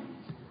 Pryor?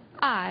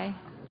 Aye.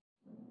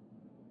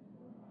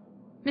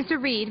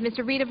 Mr. Reed.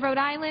 Mr. Reed of Rhode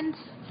Island?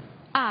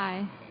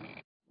 Aye.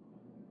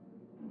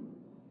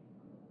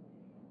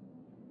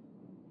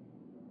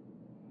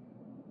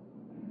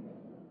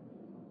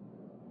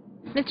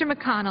 Mr.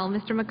 McConnell.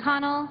 Mr.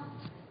 McConnell,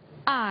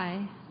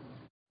 aye.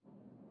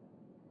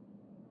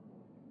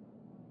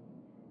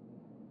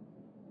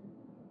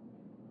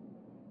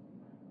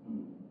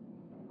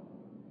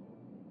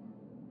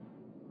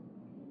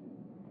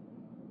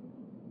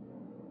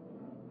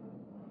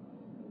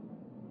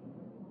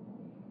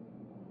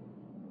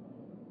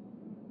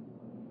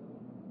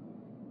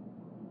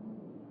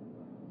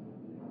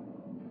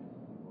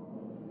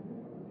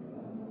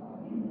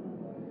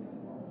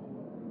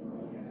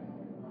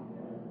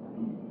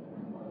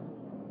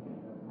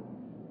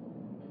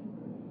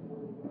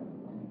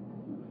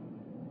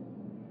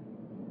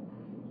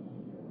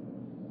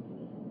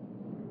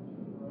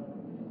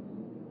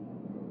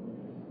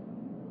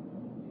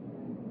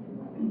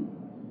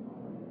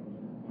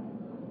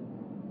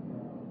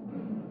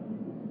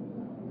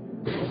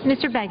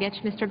 Mr. Begich.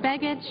 Mr.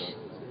 Begich,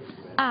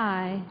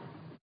 aye.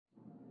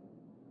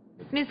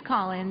 Ms.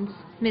 Collins.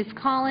 Ms.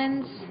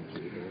 Collins,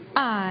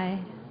 aye.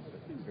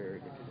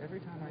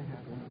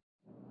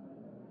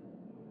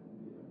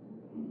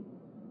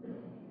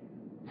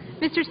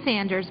 Mr.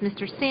 Sanders.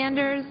 Mr.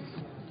 Sanders,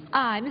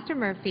 aye. Mr.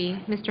 Murphy.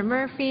 Mr.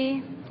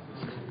 Murphy,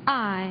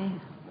 aye.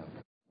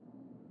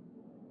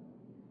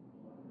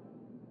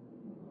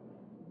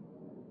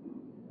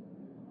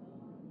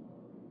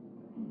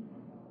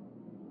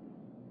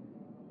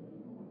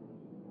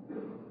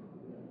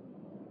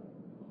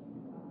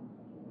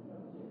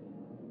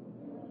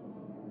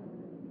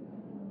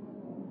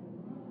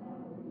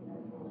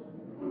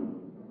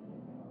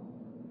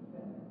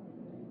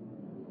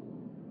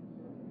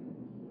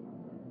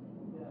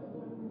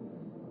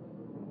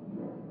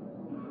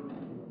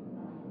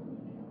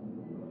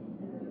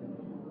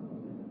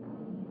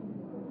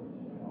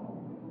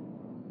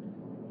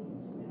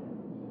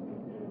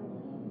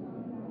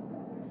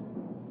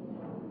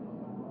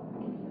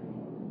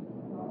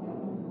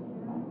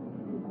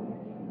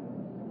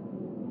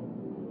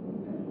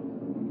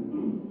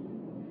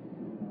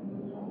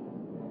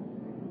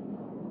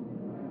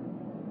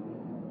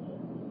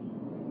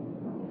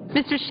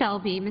 Mr.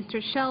 Shelby.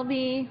 Mr.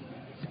 Shelby,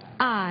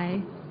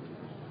 aye.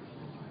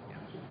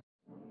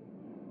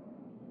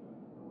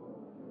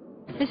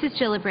 Mrs.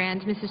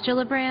 Gillibrand. Mrs.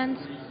 Gillibrand,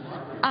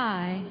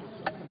 aye.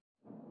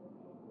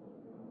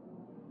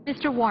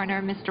 Mr.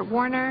 Warner. Mr.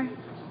 Warner,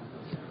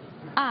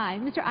 aye.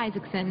 Mr.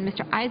 Isaacson.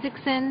 Mr.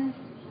 Isaacson,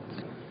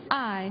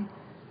 aye.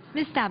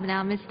 Ms.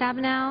 Stabenow. Ms.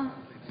 Stabenow,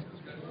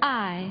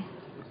 aye.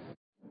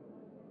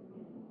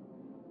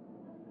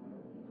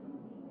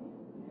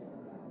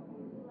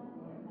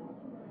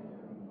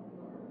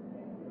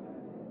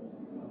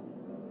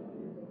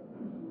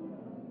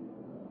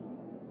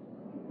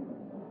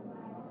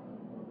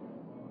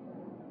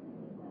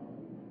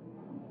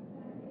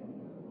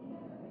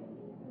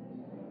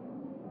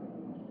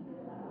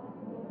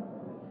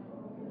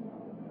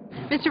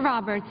 Mr.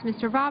 Roberts.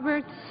 Mr.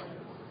 Roberts,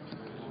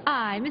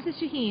 aye. Mrs.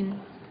 Shaheen.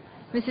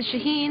 Mrs.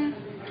 Shaheen,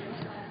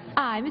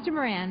 aye. Mr.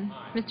 Moran.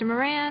 Mr.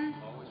 Moran,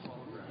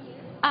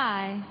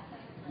 aye.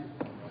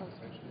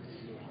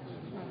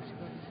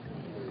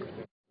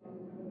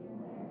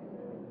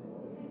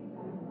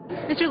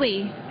 Mr.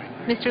 Lee.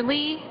 Mr.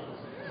 Lee,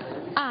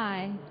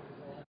 aye.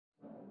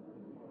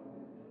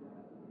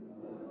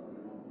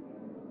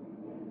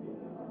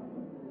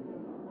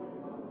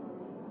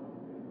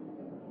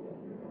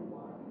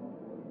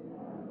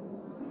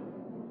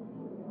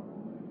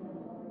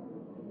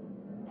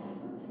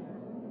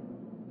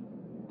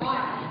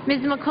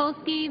 Ms.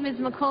 Mikulski. Ms.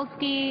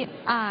 Mikulski,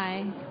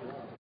 aye.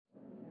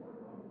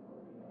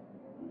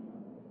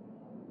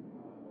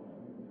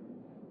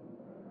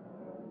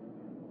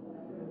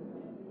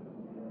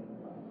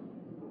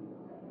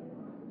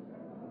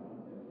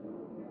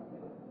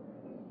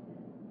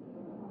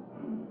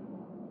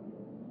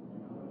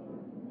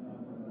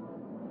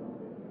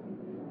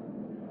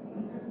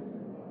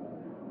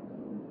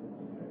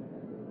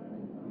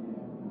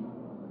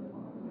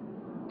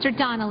 Mr.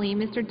 Donnelly.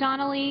 Mr.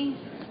 Donnelly,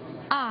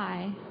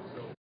 aye.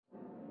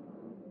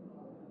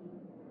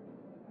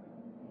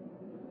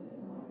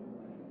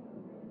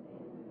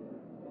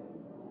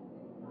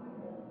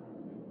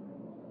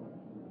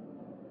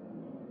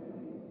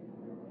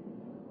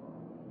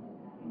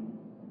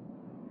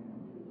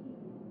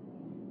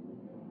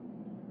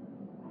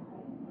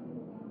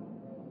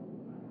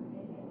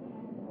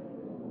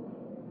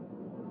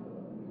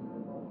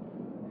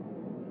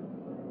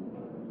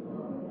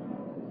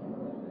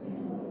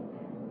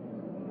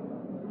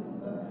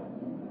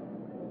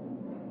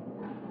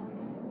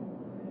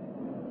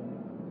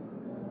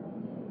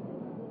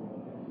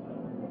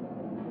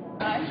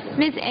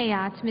 Ms.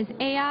 Ayotte. Ms.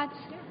 Ayotte,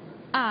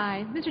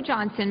 aye. Mr.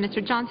 Johnson.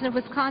 Mr. Johnson of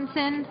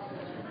Wisconsin,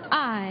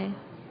 aye.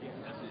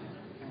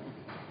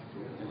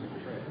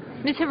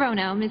 Ms.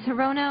 Hirono. Ms.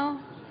 Hirono,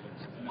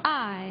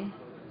 aye.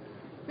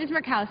 Ms.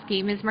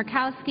 Murkowski. Ms.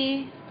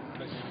 Murkowski,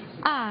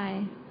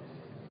 aye.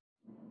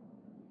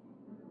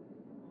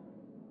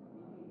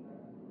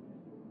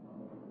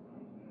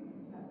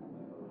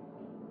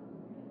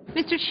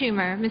 Mr.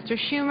 Schumer. Mr.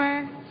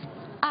 Schumer,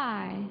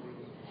 aye.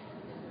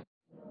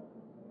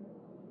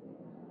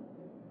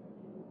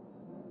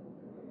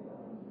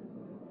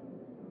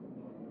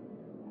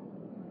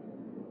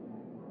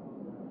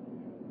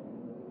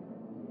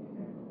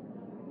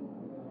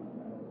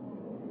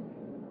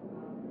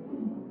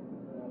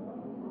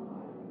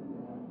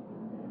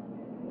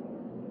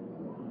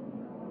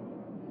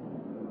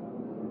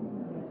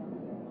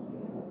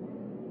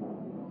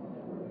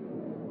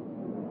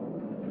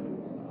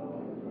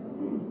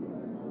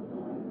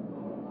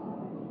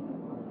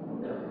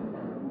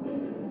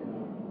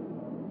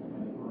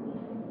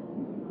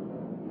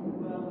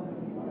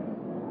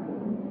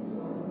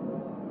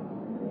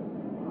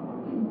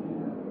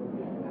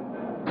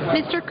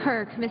 Mr.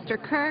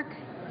 Kirk,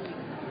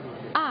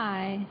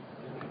 aye.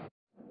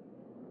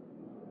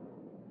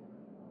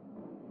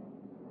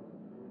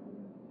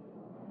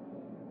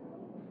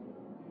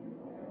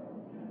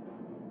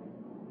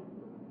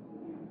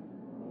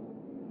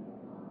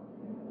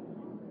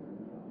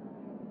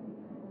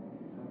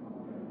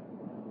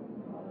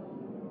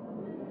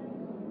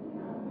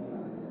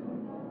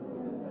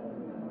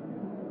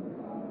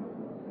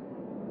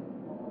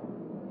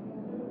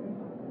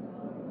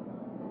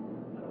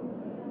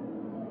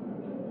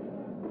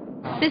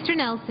 Mr.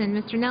 Nelson,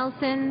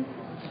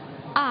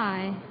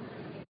 aye.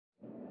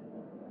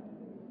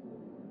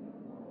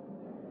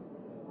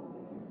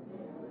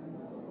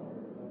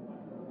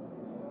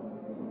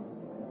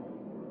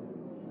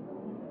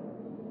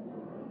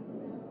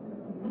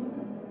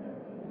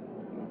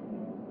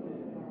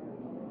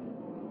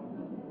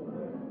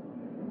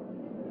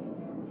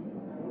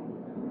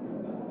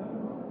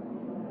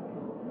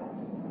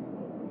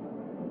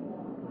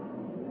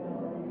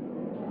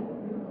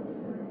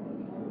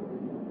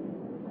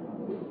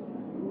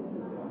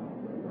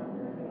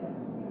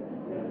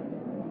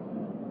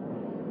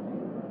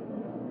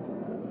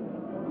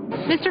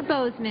 Mr.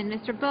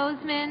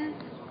 Bozeman,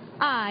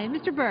 aye.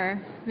 Mr.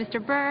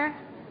 Burr,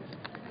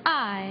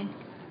 aye.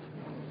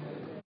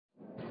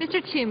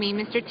 Mr.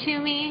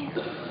 Toomey,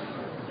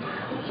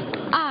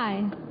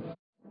 aye.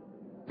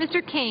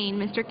 Mr.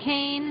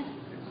 Kane,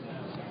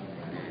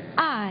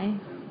 aye.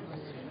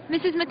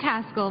 Mrs.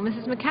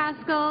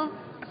 McCaskill,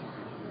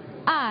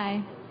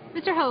 aye.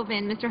 Mr.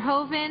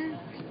 Hoven,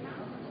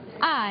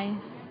 aye.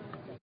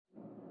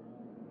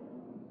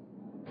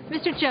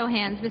 Mr.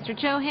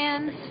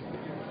 Johans,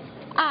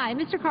 aye.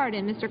 Mr.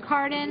 Cardin,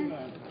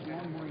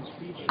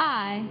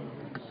 aye.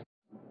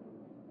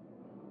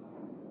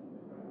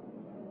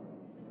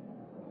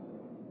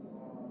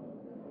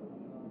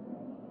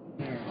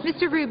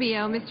 Mr.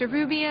 Rubio,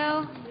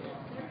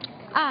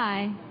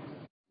 aye.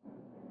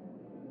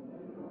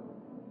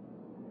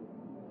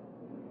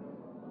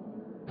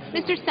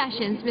 Mr.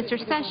 Sessions,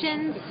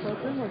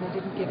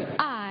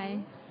 aye.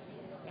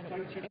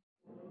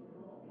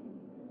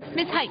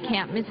 Ms.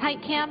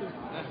 Heitkamp,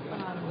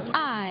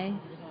 aye.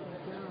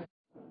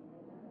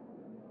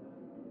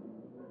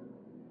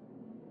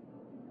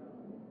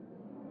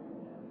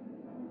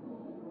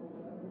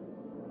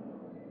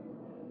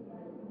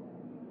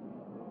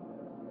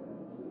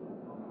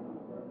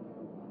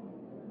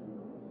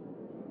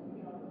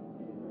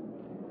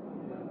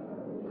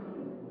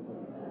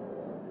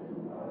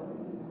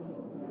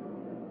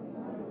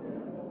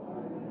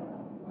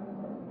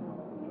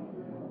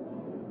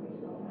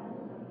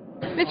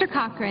 Mr.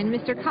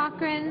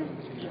 Cochran,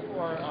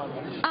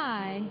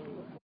 aye.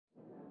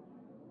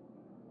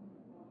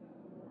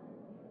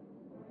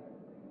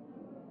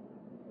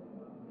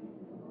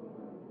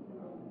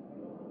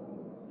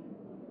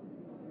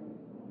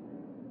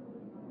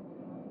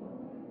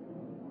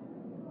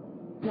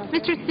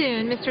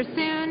 Mr.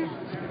 Soon,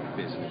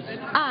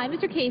 aye.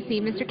 Mr. Casey,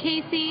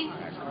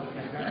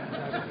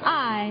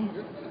 aye.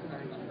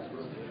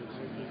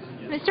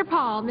 Mr.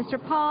 Paul,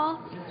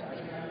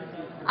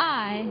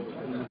 aye.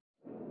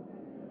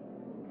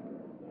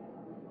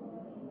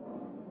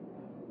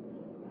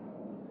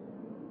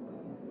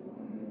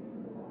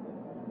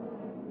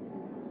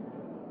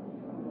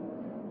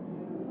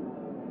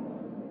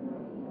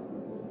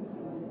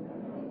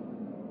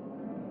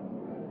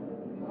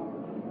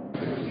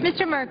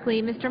 Mr.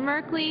 Merkley,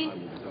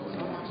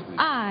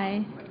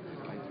 aye.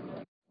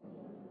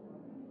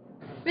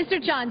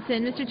 Mr.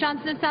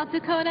 Johnson of South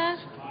Dakota,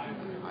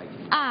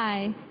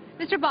 aye.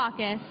 Mr.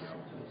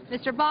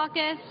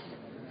 Baucus,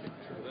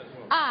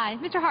 aye.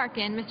 Mr.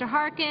 Harkin,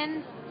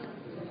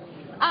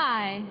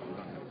 aye.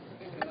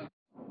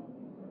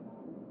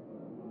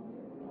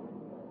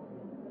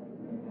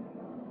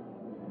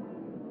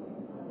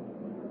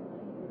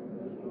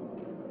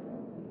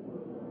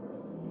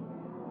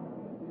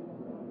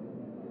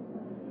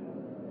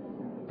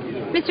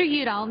 Mr.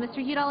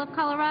 Udall of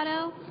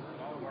Colorado,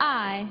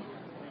 aye.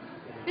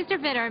 Mr.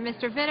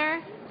 Vitter,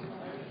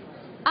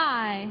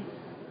 aye.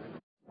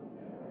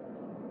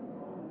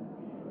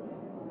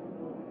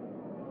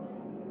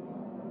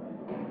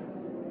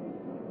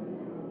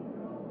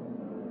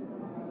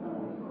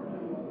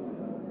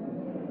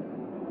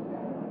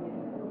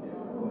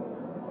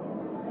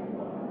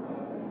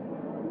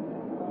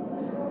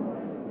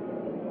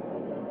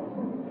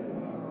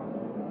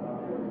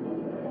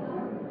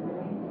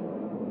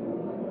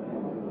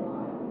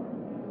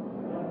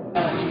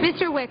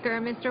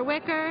 Mr.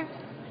 Wicker,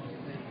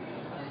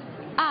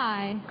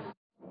 aye.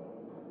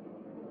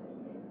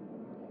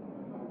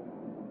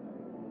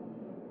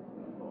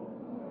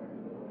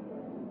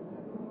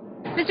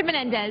 Mr.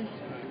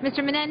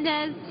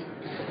 Menendez,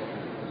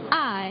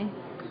 aye.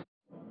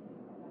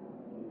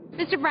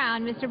 Mr.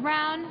 Brown,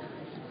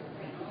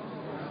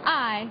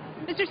 aye.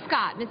 Mr.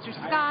 Scott,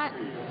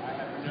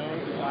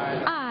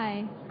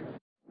 aye.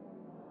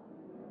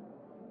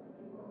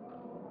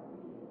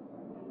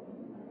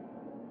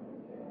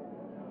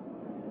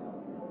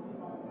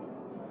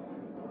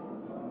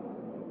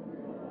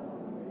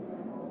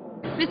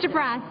 Mr.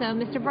 Brasso.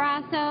 Mr.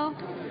 Brasso.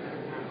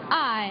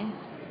 Aye.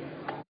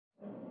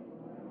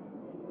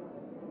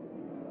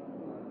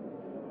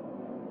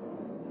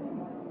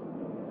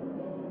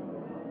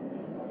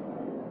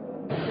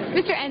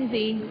 Mr.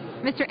 Enzi.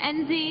 Mr.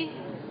 Enzi.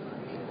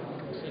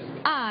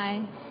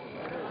 Aye.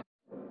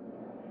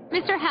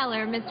 Mr.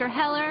 Heller. Mr.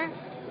 Heller.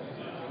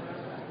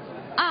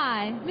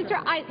 Aye. Mr.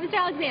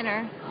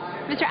 Alexander.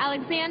 Mr.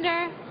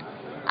 Alexander.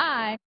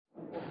 Aye.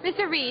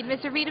 Mr. Reed.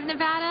 Mr. Reed of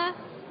Nevada.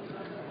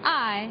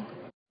 Aye.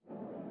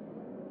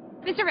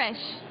 Mr. Risch.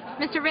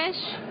 Mr. Risch.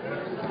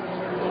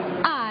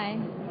 Aye.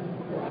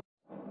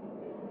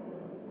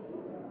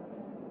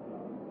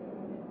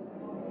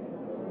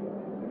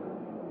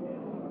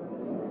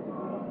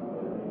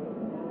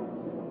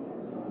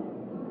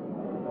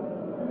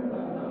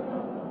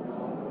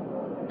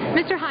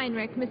 Mr.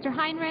 Heinrich. Mr.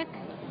 Heinrich.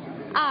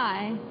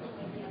 Aye.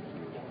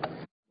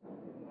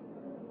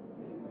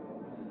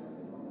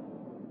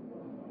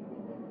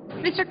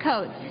 Mr.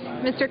 Coates.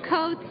 Mr.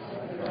 Coates.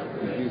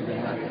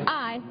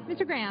 Aye.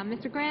 Mr. Graham.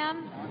 Mr.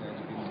 Graham.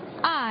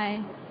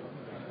 Aye.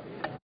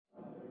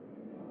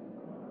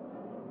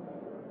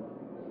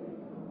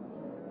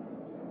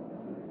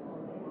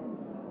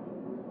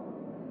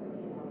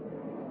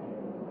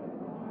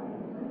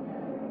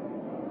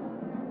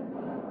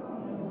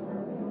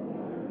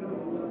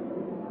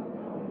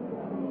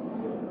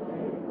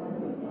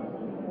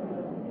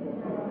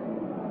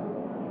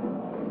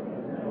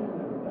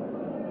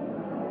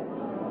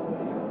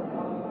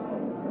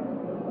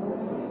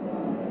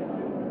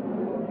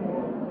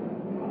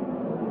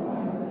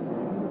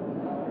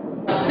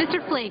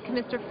 Mr. Flake.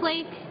 Mr.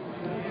 Flake.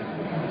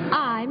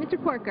 Aye.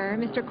 Mr. Corker.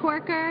 Mr.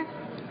 Corker.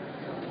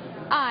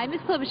 Aye.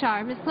 Ms.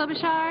 Klobuchar. Ms.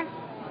 Klobuchar.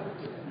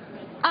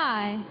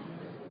 Aye.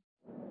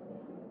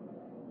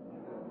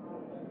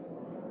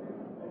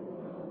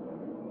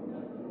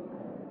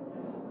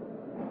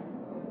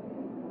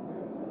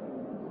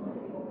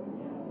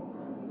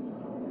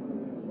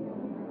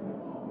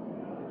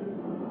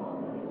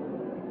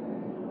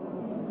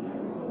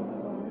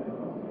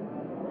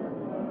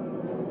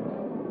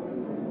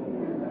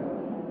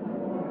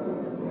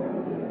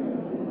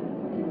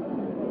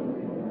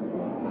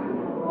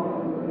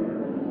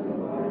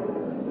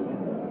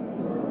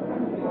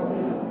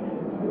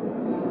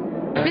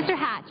 Mr.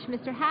 Hatch.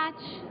 Mr. Hatch.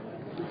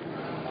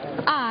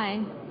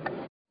 Aye.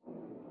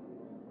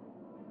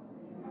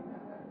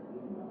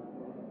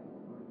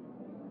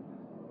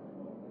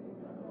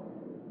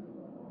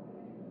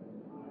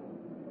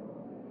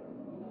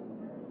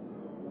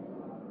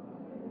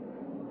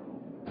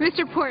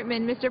 Mr.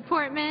 Portman. Mr.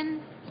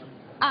 Portman.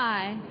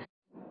 Aye.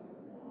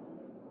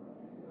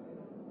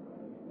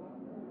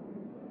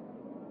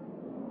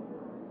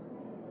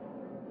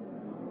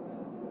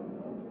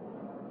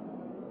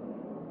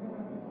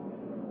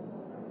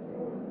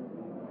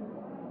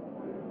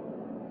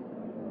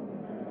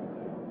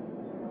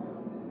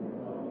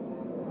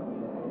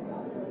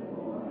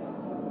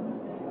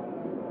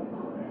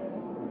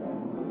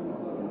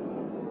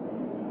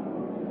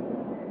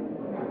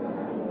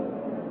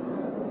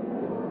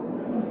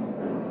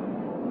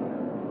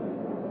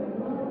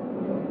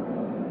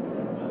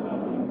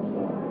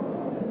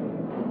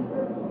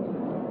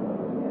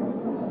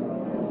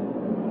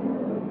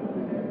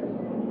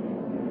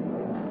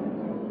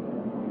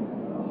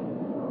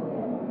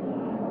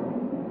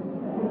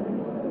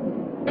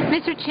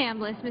 Mr.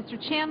 Chambliss. Mr.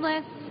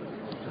 Chambliss.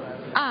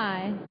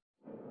 Aye.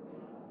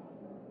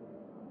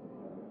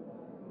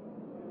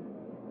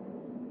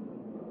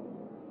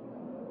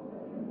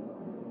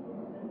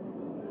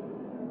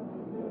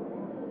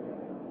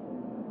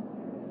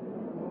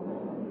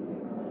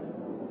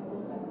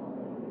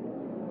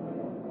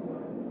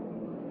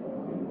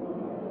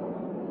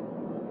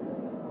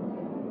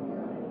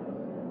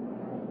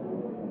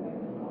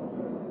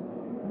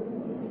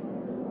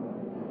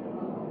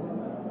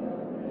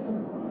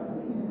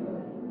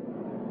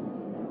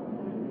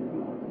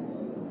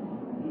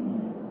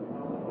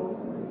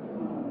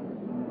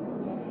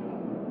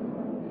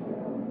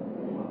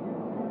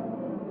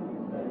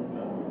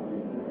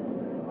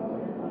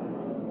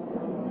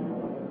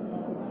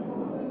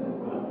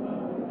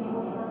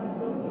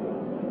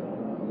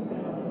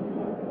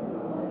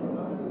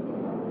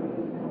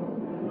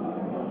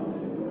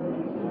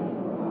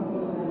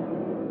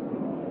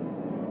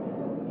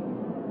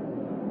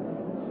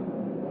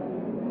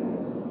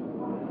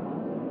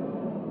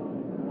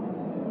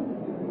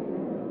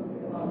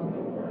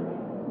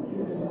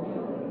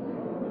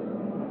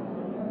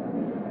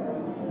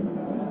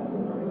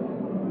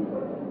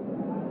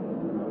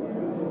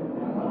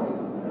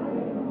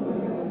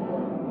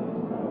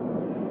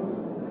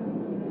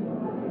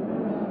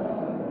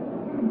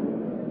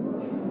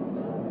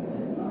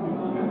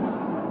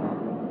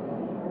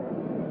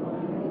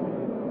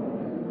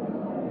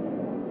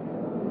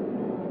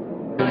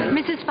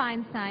 Mrs.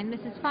 Feinstein.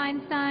 Mrs.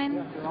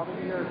 Feinstein.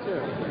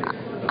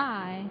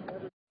 Aye.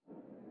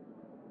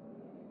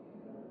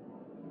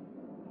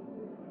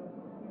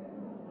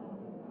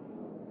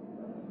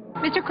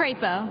 Mr.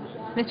 Crapo.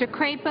 Mr.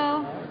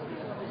 Crapo.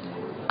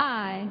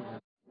 Aye.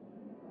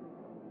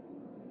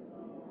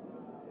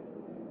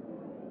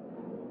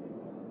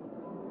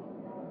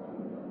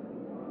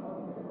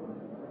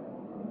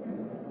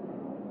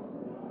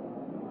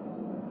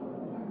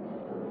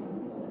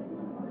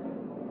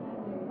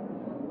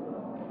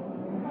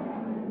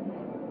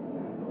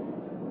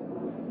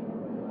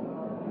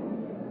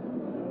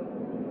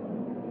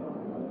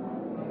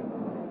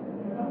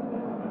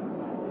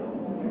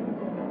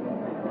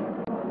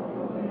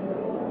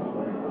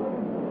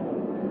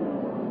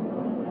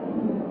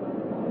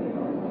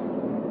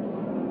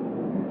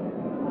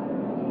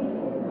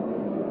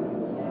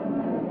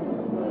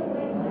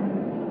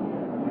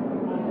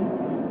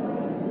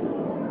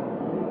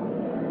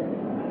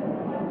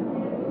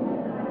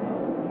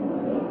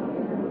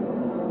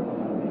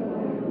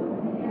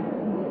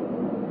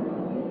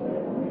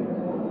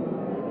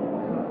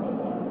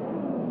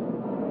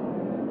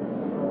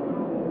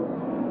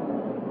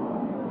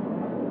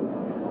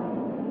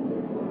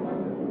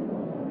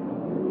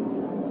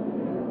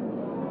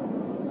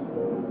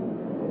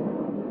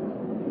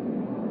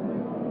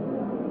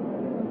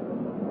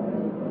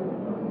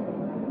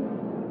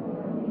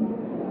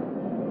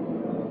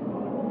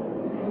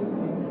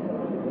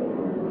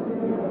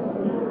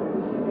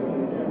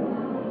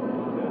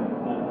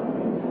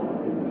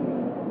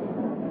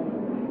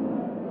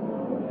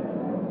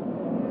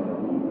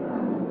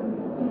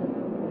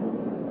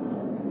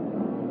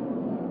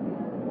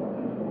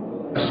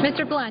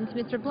 Mr. Blunt.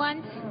 Mr.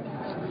 Blunt?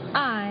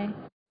 Aye.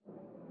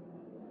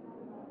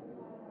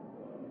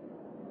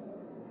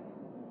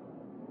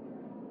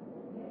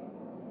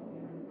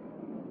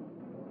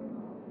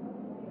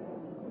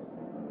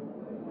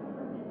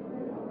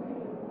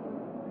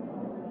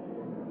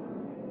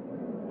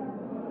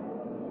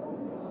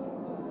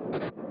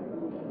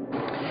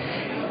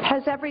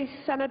 Has every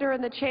senator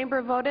in the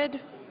chamber voted?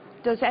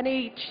 Does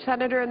any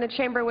senator in the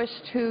chamber wish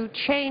to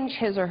change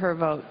his or her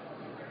vote?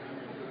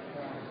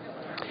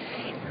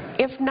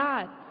 If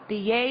not, the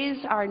yeas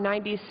are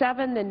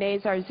 97, the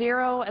nays are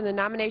 0, and the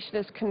nomination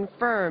is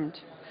confirmed.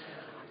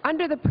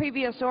 Under the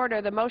previous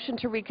order, the motion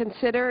to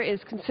reconsider is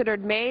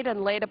considered made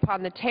and laid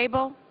upon the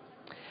table.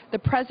 The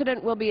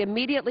President will be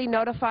immediately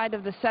notified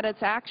of the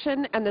Senate's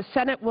action, and the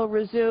Senate will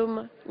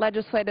resume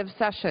legislative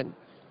session.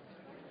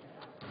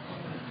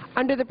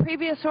 Under the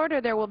previous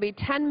order, there will be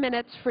 10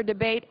 minutes for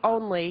debate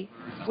only,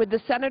 with the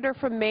Senator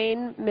from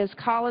Maine, Ms.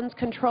 Collins,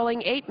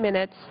 controlling 8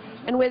 minutes,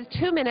 and with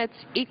 2 minutes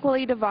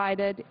equally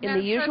divided in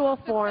the usual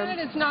form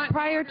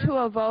prior to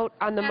a vote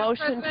on the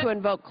motion to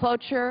invoke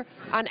cloture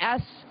on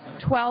S.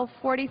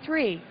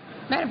 1243.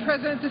 Madam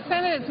President, the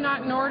Senate is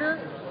not in order.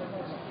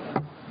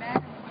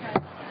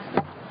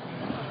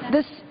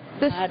 The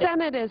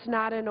Senate is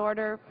not in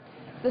order.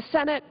 The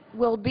Senate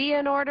will be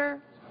in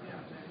order.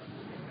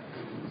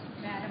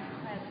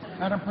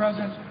 Madam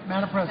President,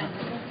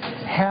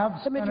 have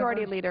The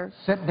Majority senators Leader.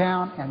 sit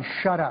down and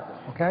shut up,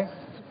 okay?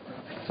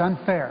 It's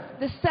unfair.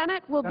 The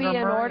Senate will be Senator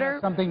in Murray order.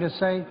 has something to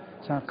say.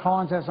 Senator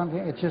Collins has something.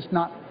 It's just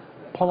not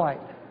polite.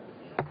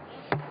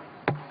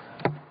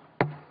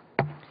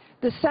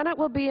 The Senate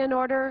will be in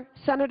order.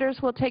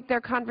 Senators will take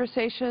their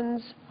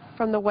conversations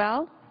from the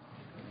well.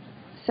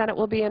 Senate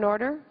will be in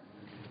order.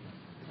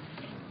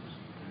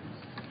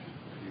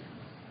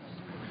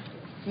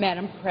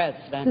 Madam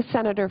President. The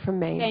Senator from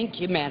Maine.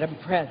 Thank you, Madam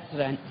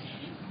President.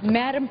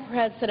 Madam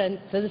President,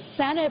 the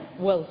Senate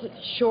will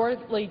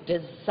shortly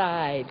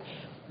decide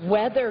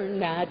whether or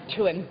not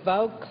to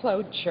invoke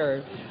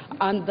cloture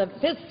on the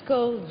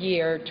fiscal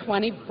year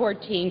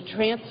 2014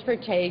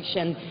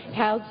 Transportation,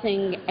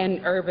 Housing,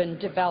 and Urban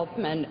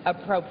Development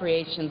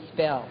Appropriations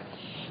Bill.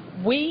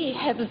 We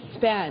have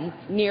spent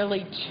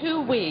nearly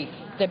 2 weeks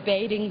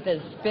debating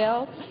this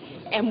bill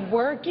and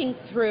working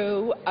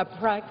through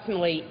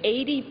approximately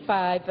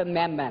 85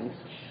 amendments.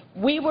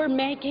 We were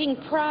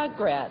making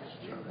progress.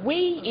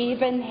 We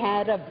even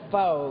had a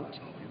vote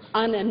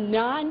on a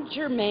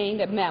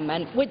non-germane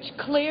amendment, which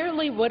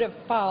clearly would have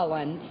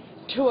fallen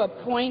to a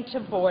point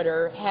of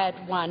order had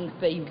one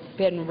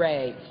been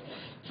raised.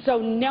 So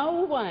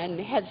no one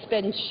has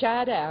been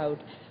shut out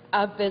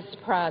of this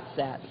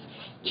process.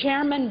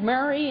 Chairman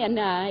Murray and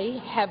I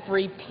have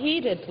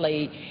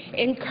repeatedly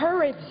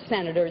encouraged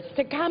senators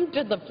to come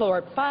to the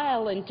floor,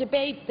 file, and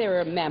debate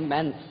their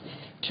amendments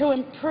to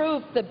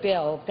improve the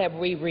bill that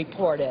we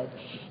reported.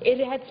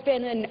 It has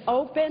been an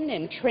open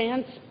and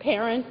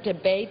transparent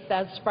debate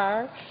thus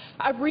far,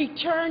 a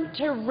return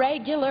to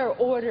regular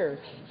order,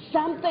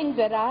 something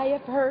that I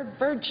have heard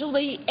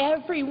virtually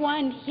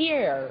everyone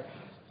here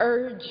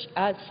urge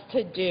us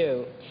to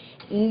do.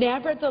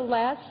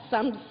 Nevertheless,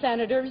 some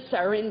senators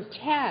are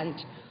intent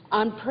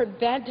on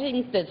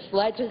preventing this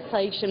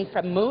legislation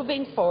from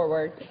moving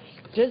forward,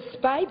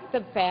 despite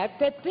the fact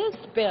that this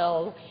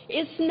bill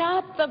is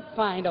not the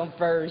final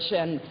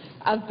version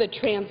of the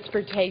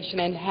Transportation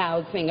and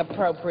Housing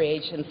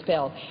Appropriations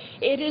Bill.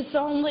 It is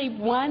only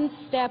one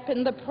step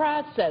in the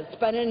process,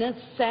 but an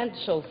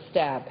essential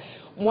step,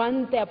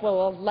 one that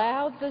will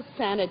allow the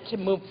Senate to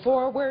move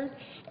forward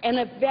and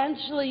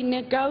eventually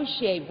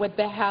negotiate with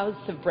the House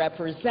of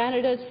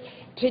Representatives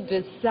to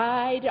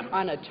decide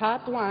on a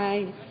top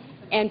line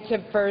and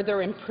to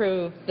further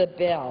improve the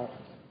bill.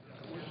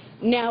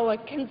 Now, a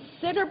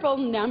considerable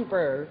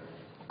number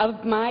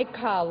of my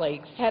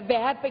colleagues have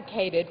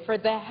advocated for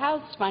the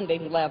House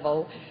funding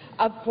level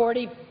of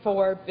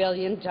 $44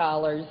 billion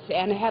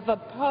and have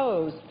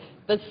opposed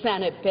the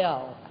Senate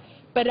bill.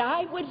 But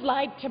I would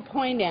like to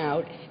point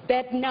out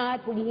that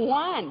not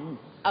one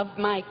of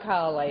my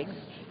colleagues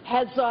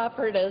has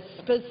offered a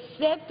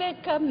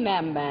specific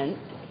amendment,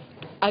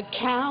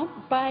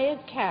 account by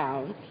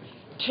account,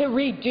 to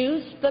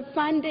reduce the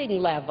funding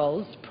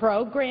levels,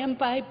 program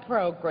by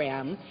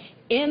program,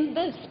 in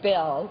this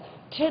bill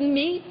to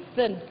meet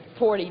the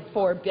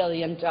 $44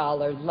 billion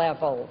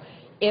level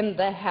in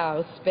the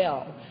House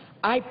bill.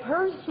 I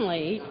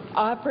personally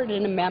offered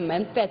an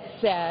amendment that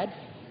said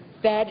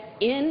that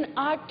in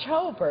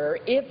October,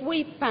 if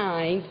we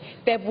find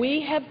that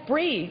we have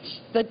breached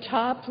the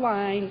top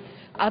line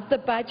of the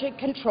Budget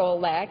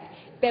Control Act,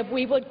 that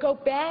we would go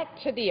back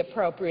to the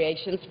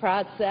appropriations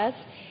process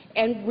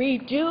and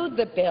redo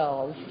the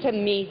bills to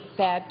meet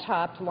that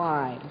top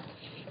line.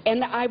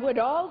 And I would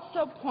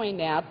also point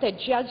out that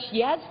just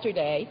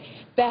yesterday,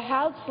 the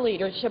House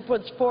leadership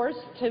was forced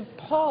to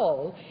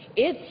pull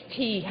its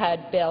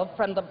THUD bill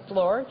from the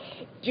floor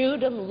due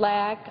to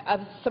lack of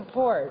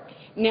support.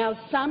 Now,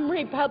 some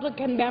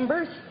Republican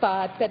members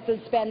thought that the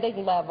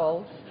spending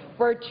levels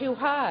were too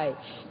high,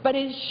 but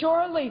it's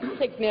surely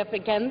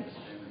significant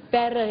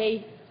that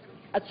a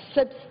a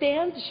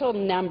substantial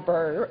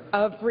number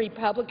of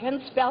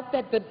Republicans felt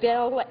that the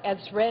bill as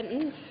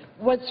written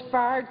was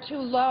far too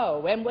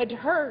low and would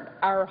hurt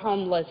our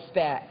homeless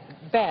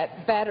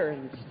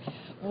veterans,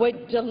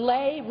 would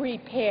delay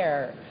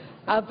repair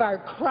of our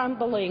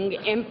crumbling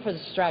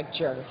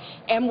infrastructure,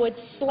 and would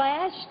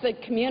slash the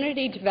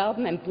Community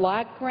Development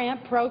Block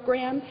Grant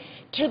Program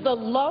to the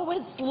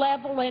lowest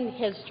level in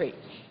history,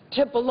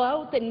 to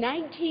below the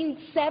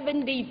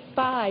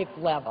 1975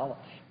 level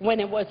when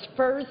it was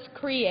first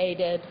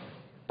created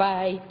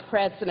by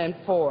President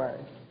Ford.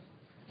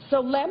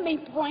 So let me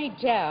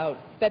point out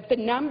that the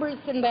numbers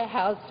in the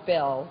House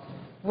bill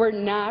were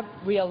not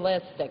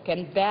realistic,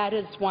 and that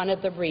is one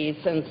of the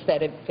reasons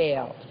that it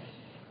failed.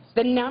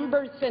 The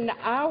numbers in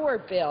our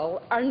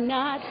bill are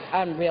not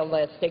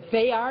unrealistic.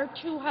 They are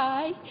too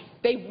high.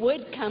 They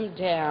would come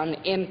down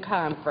in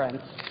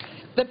conference.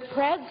 The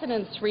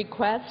President's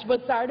request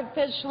was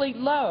artificially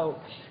low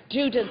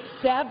due to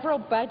several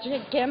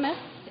budget gimmicks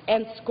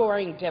and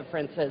scoring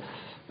differences.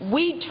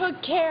 We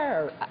took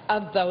care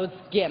of those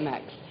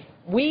gimmicks.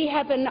 We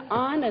have an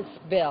honest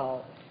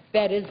bill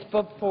that is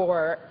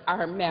before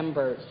our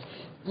members.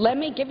 Let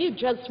me give you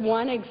just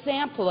one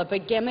example of a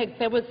gimmick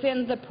that was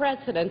in the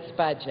President's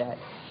budget.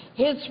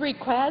 His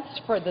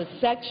request for the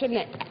Section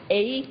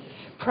 8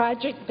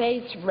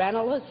 project-based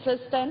rental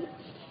assistance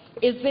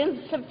is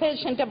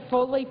insufficient to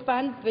fully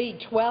fund the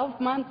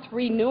 12-month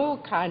renewal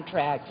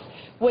contracts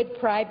with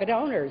private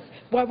owners.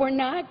 Well, we're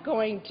not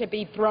going to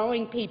be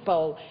throwing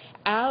people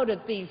out of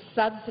these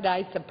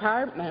subsidized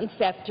apartments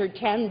after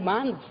 10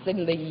 months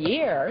in the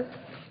year.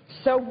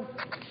 So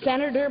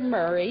Senator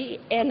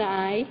Murray and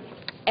I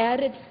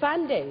added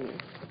funding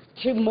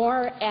to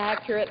more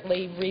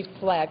accurately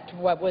reflect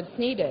what was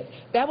needed.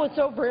 That was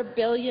over $1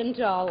 billion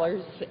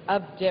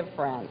of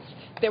difference.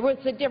 There was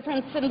a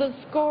difference in the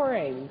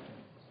scoring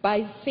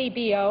by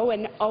CBO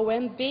and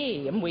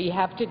OMB, and we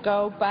have to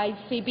go by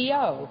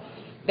CBO.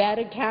 That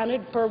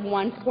accounted for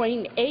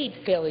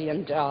 $1.8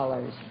 billion.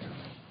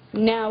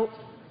 Now,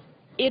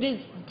 it is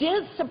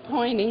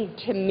disappointing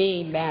to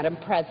me, Madam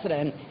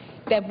President,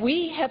 that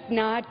we have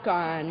not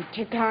gone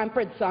to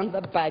conference on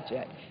the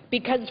budget,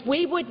 because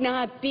we would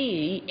not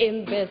be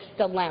in this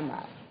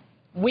dilemma.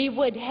 We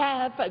would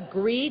have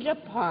agreed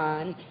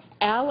upon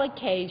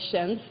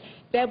allocations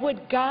that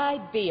would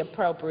guide the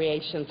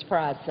appropriations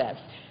process.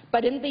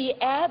 But in the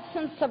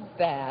absence of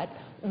that,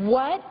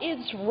 what is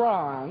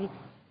wrong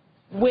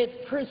with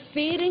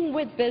proceeding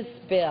with this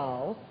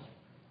bill,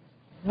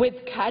 with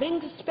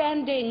cutting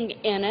spending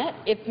in it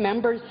if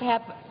members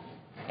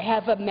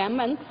have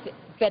amendments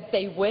that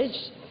they wish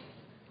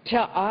to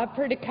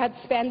offer to cut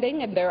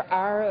spending, and there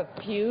are a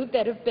few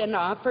that have been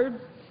offered,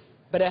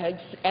 but as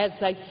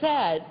I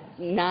said,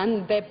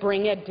 none that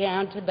bring it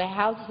down to the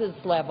House's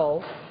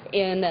level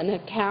in an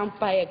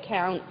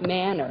account-by-account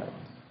manner.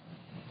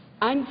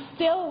 I'm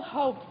still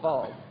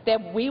hopeful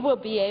that we will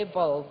be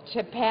able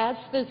to pass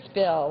this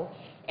bill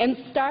and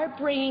start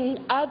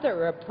bringing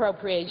other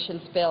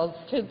appropriations bills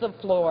to the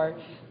floor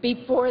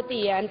before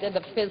the end of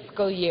the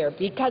fiscal year,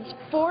 because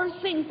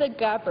forcing the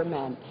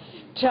government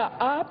to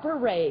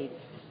operate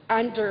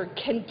under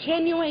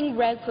continuing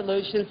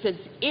resolutions is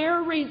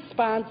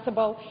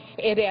irresponsible.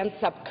 It ends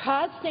up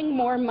costing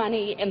more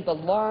money in the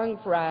long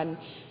run,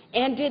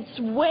 and it's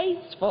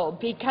wasteful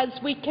because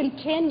we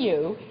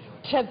continue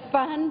to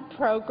fund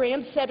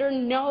programs that are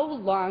no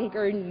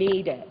longer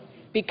needed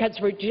because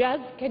we're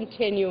just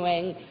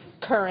continuing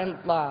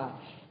current law.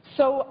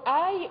 So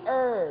I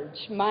urge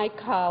my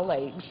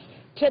colleagues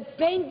to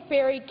think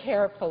very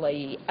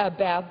carefully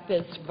about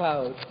this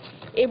vote.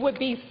 It would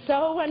be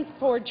so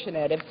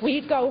unfortunate if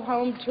we go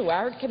home to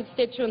our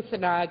constituents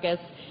in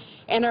August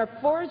and are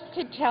forced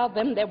to tell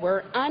them that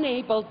we're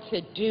unable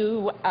to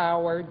do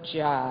our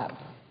job.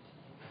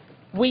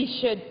 We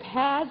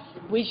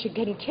should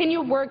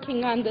continue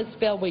working on this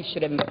bill. We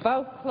should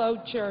invoke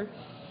cloture.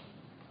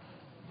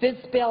 This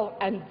bill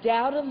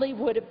undoubtedly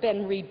would have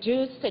been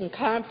reduced in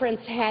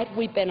conference had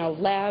we been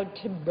allowed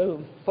to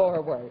move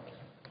forward.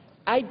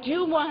 I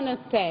do want to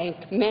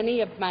thank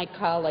many of my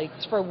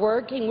colleagues for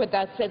working with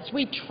us as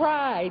we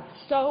tried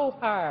so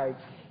hard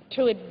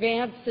to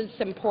advance this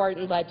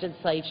important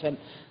legislation.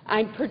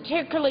 I'm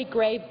particularly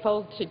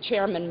grateful to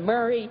Chairman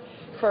Murray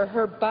for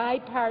her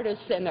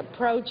bipartisan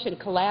approach and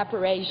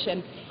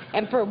collaboration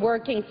and for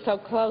working so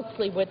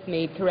closely with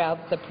me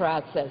throughout the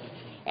process.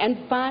 And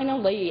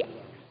finally,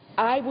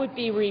 I would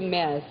be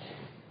remiss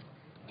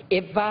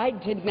if I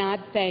did not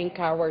thank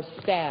our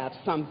staffs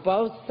on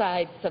both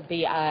sides of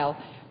the aisle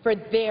for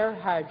their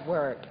hard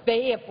work.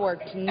 They have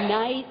worked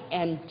night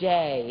and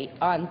day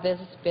on this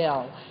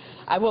bill.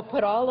 I will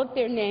put all of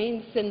their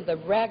names in the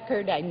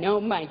record. I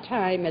know my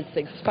time is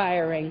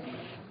expiring,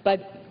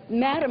 but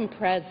Madam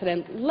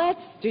President,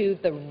 let's do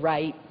the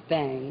right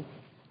thing.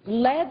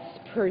 Let's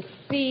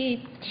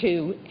proceed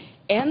to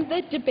end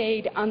the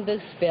debate on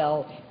this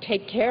bill,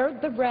 take care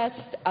of the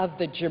rest of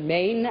the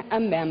germane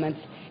amendments,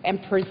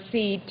 and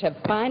proceed to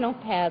final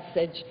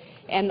passage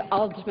and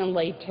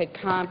ultimately to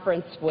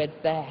conference with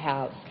the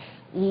House.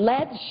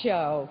 Let's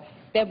show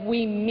that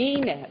we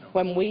mean it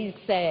when we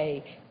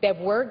say that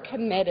we're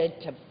committed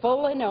to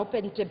full and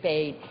open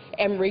debate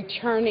and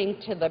returning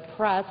to the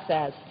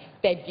process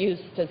that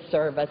used to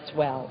serve us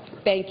well.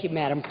 Thank you,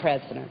 Madam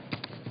President.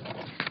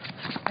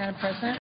 Madam President.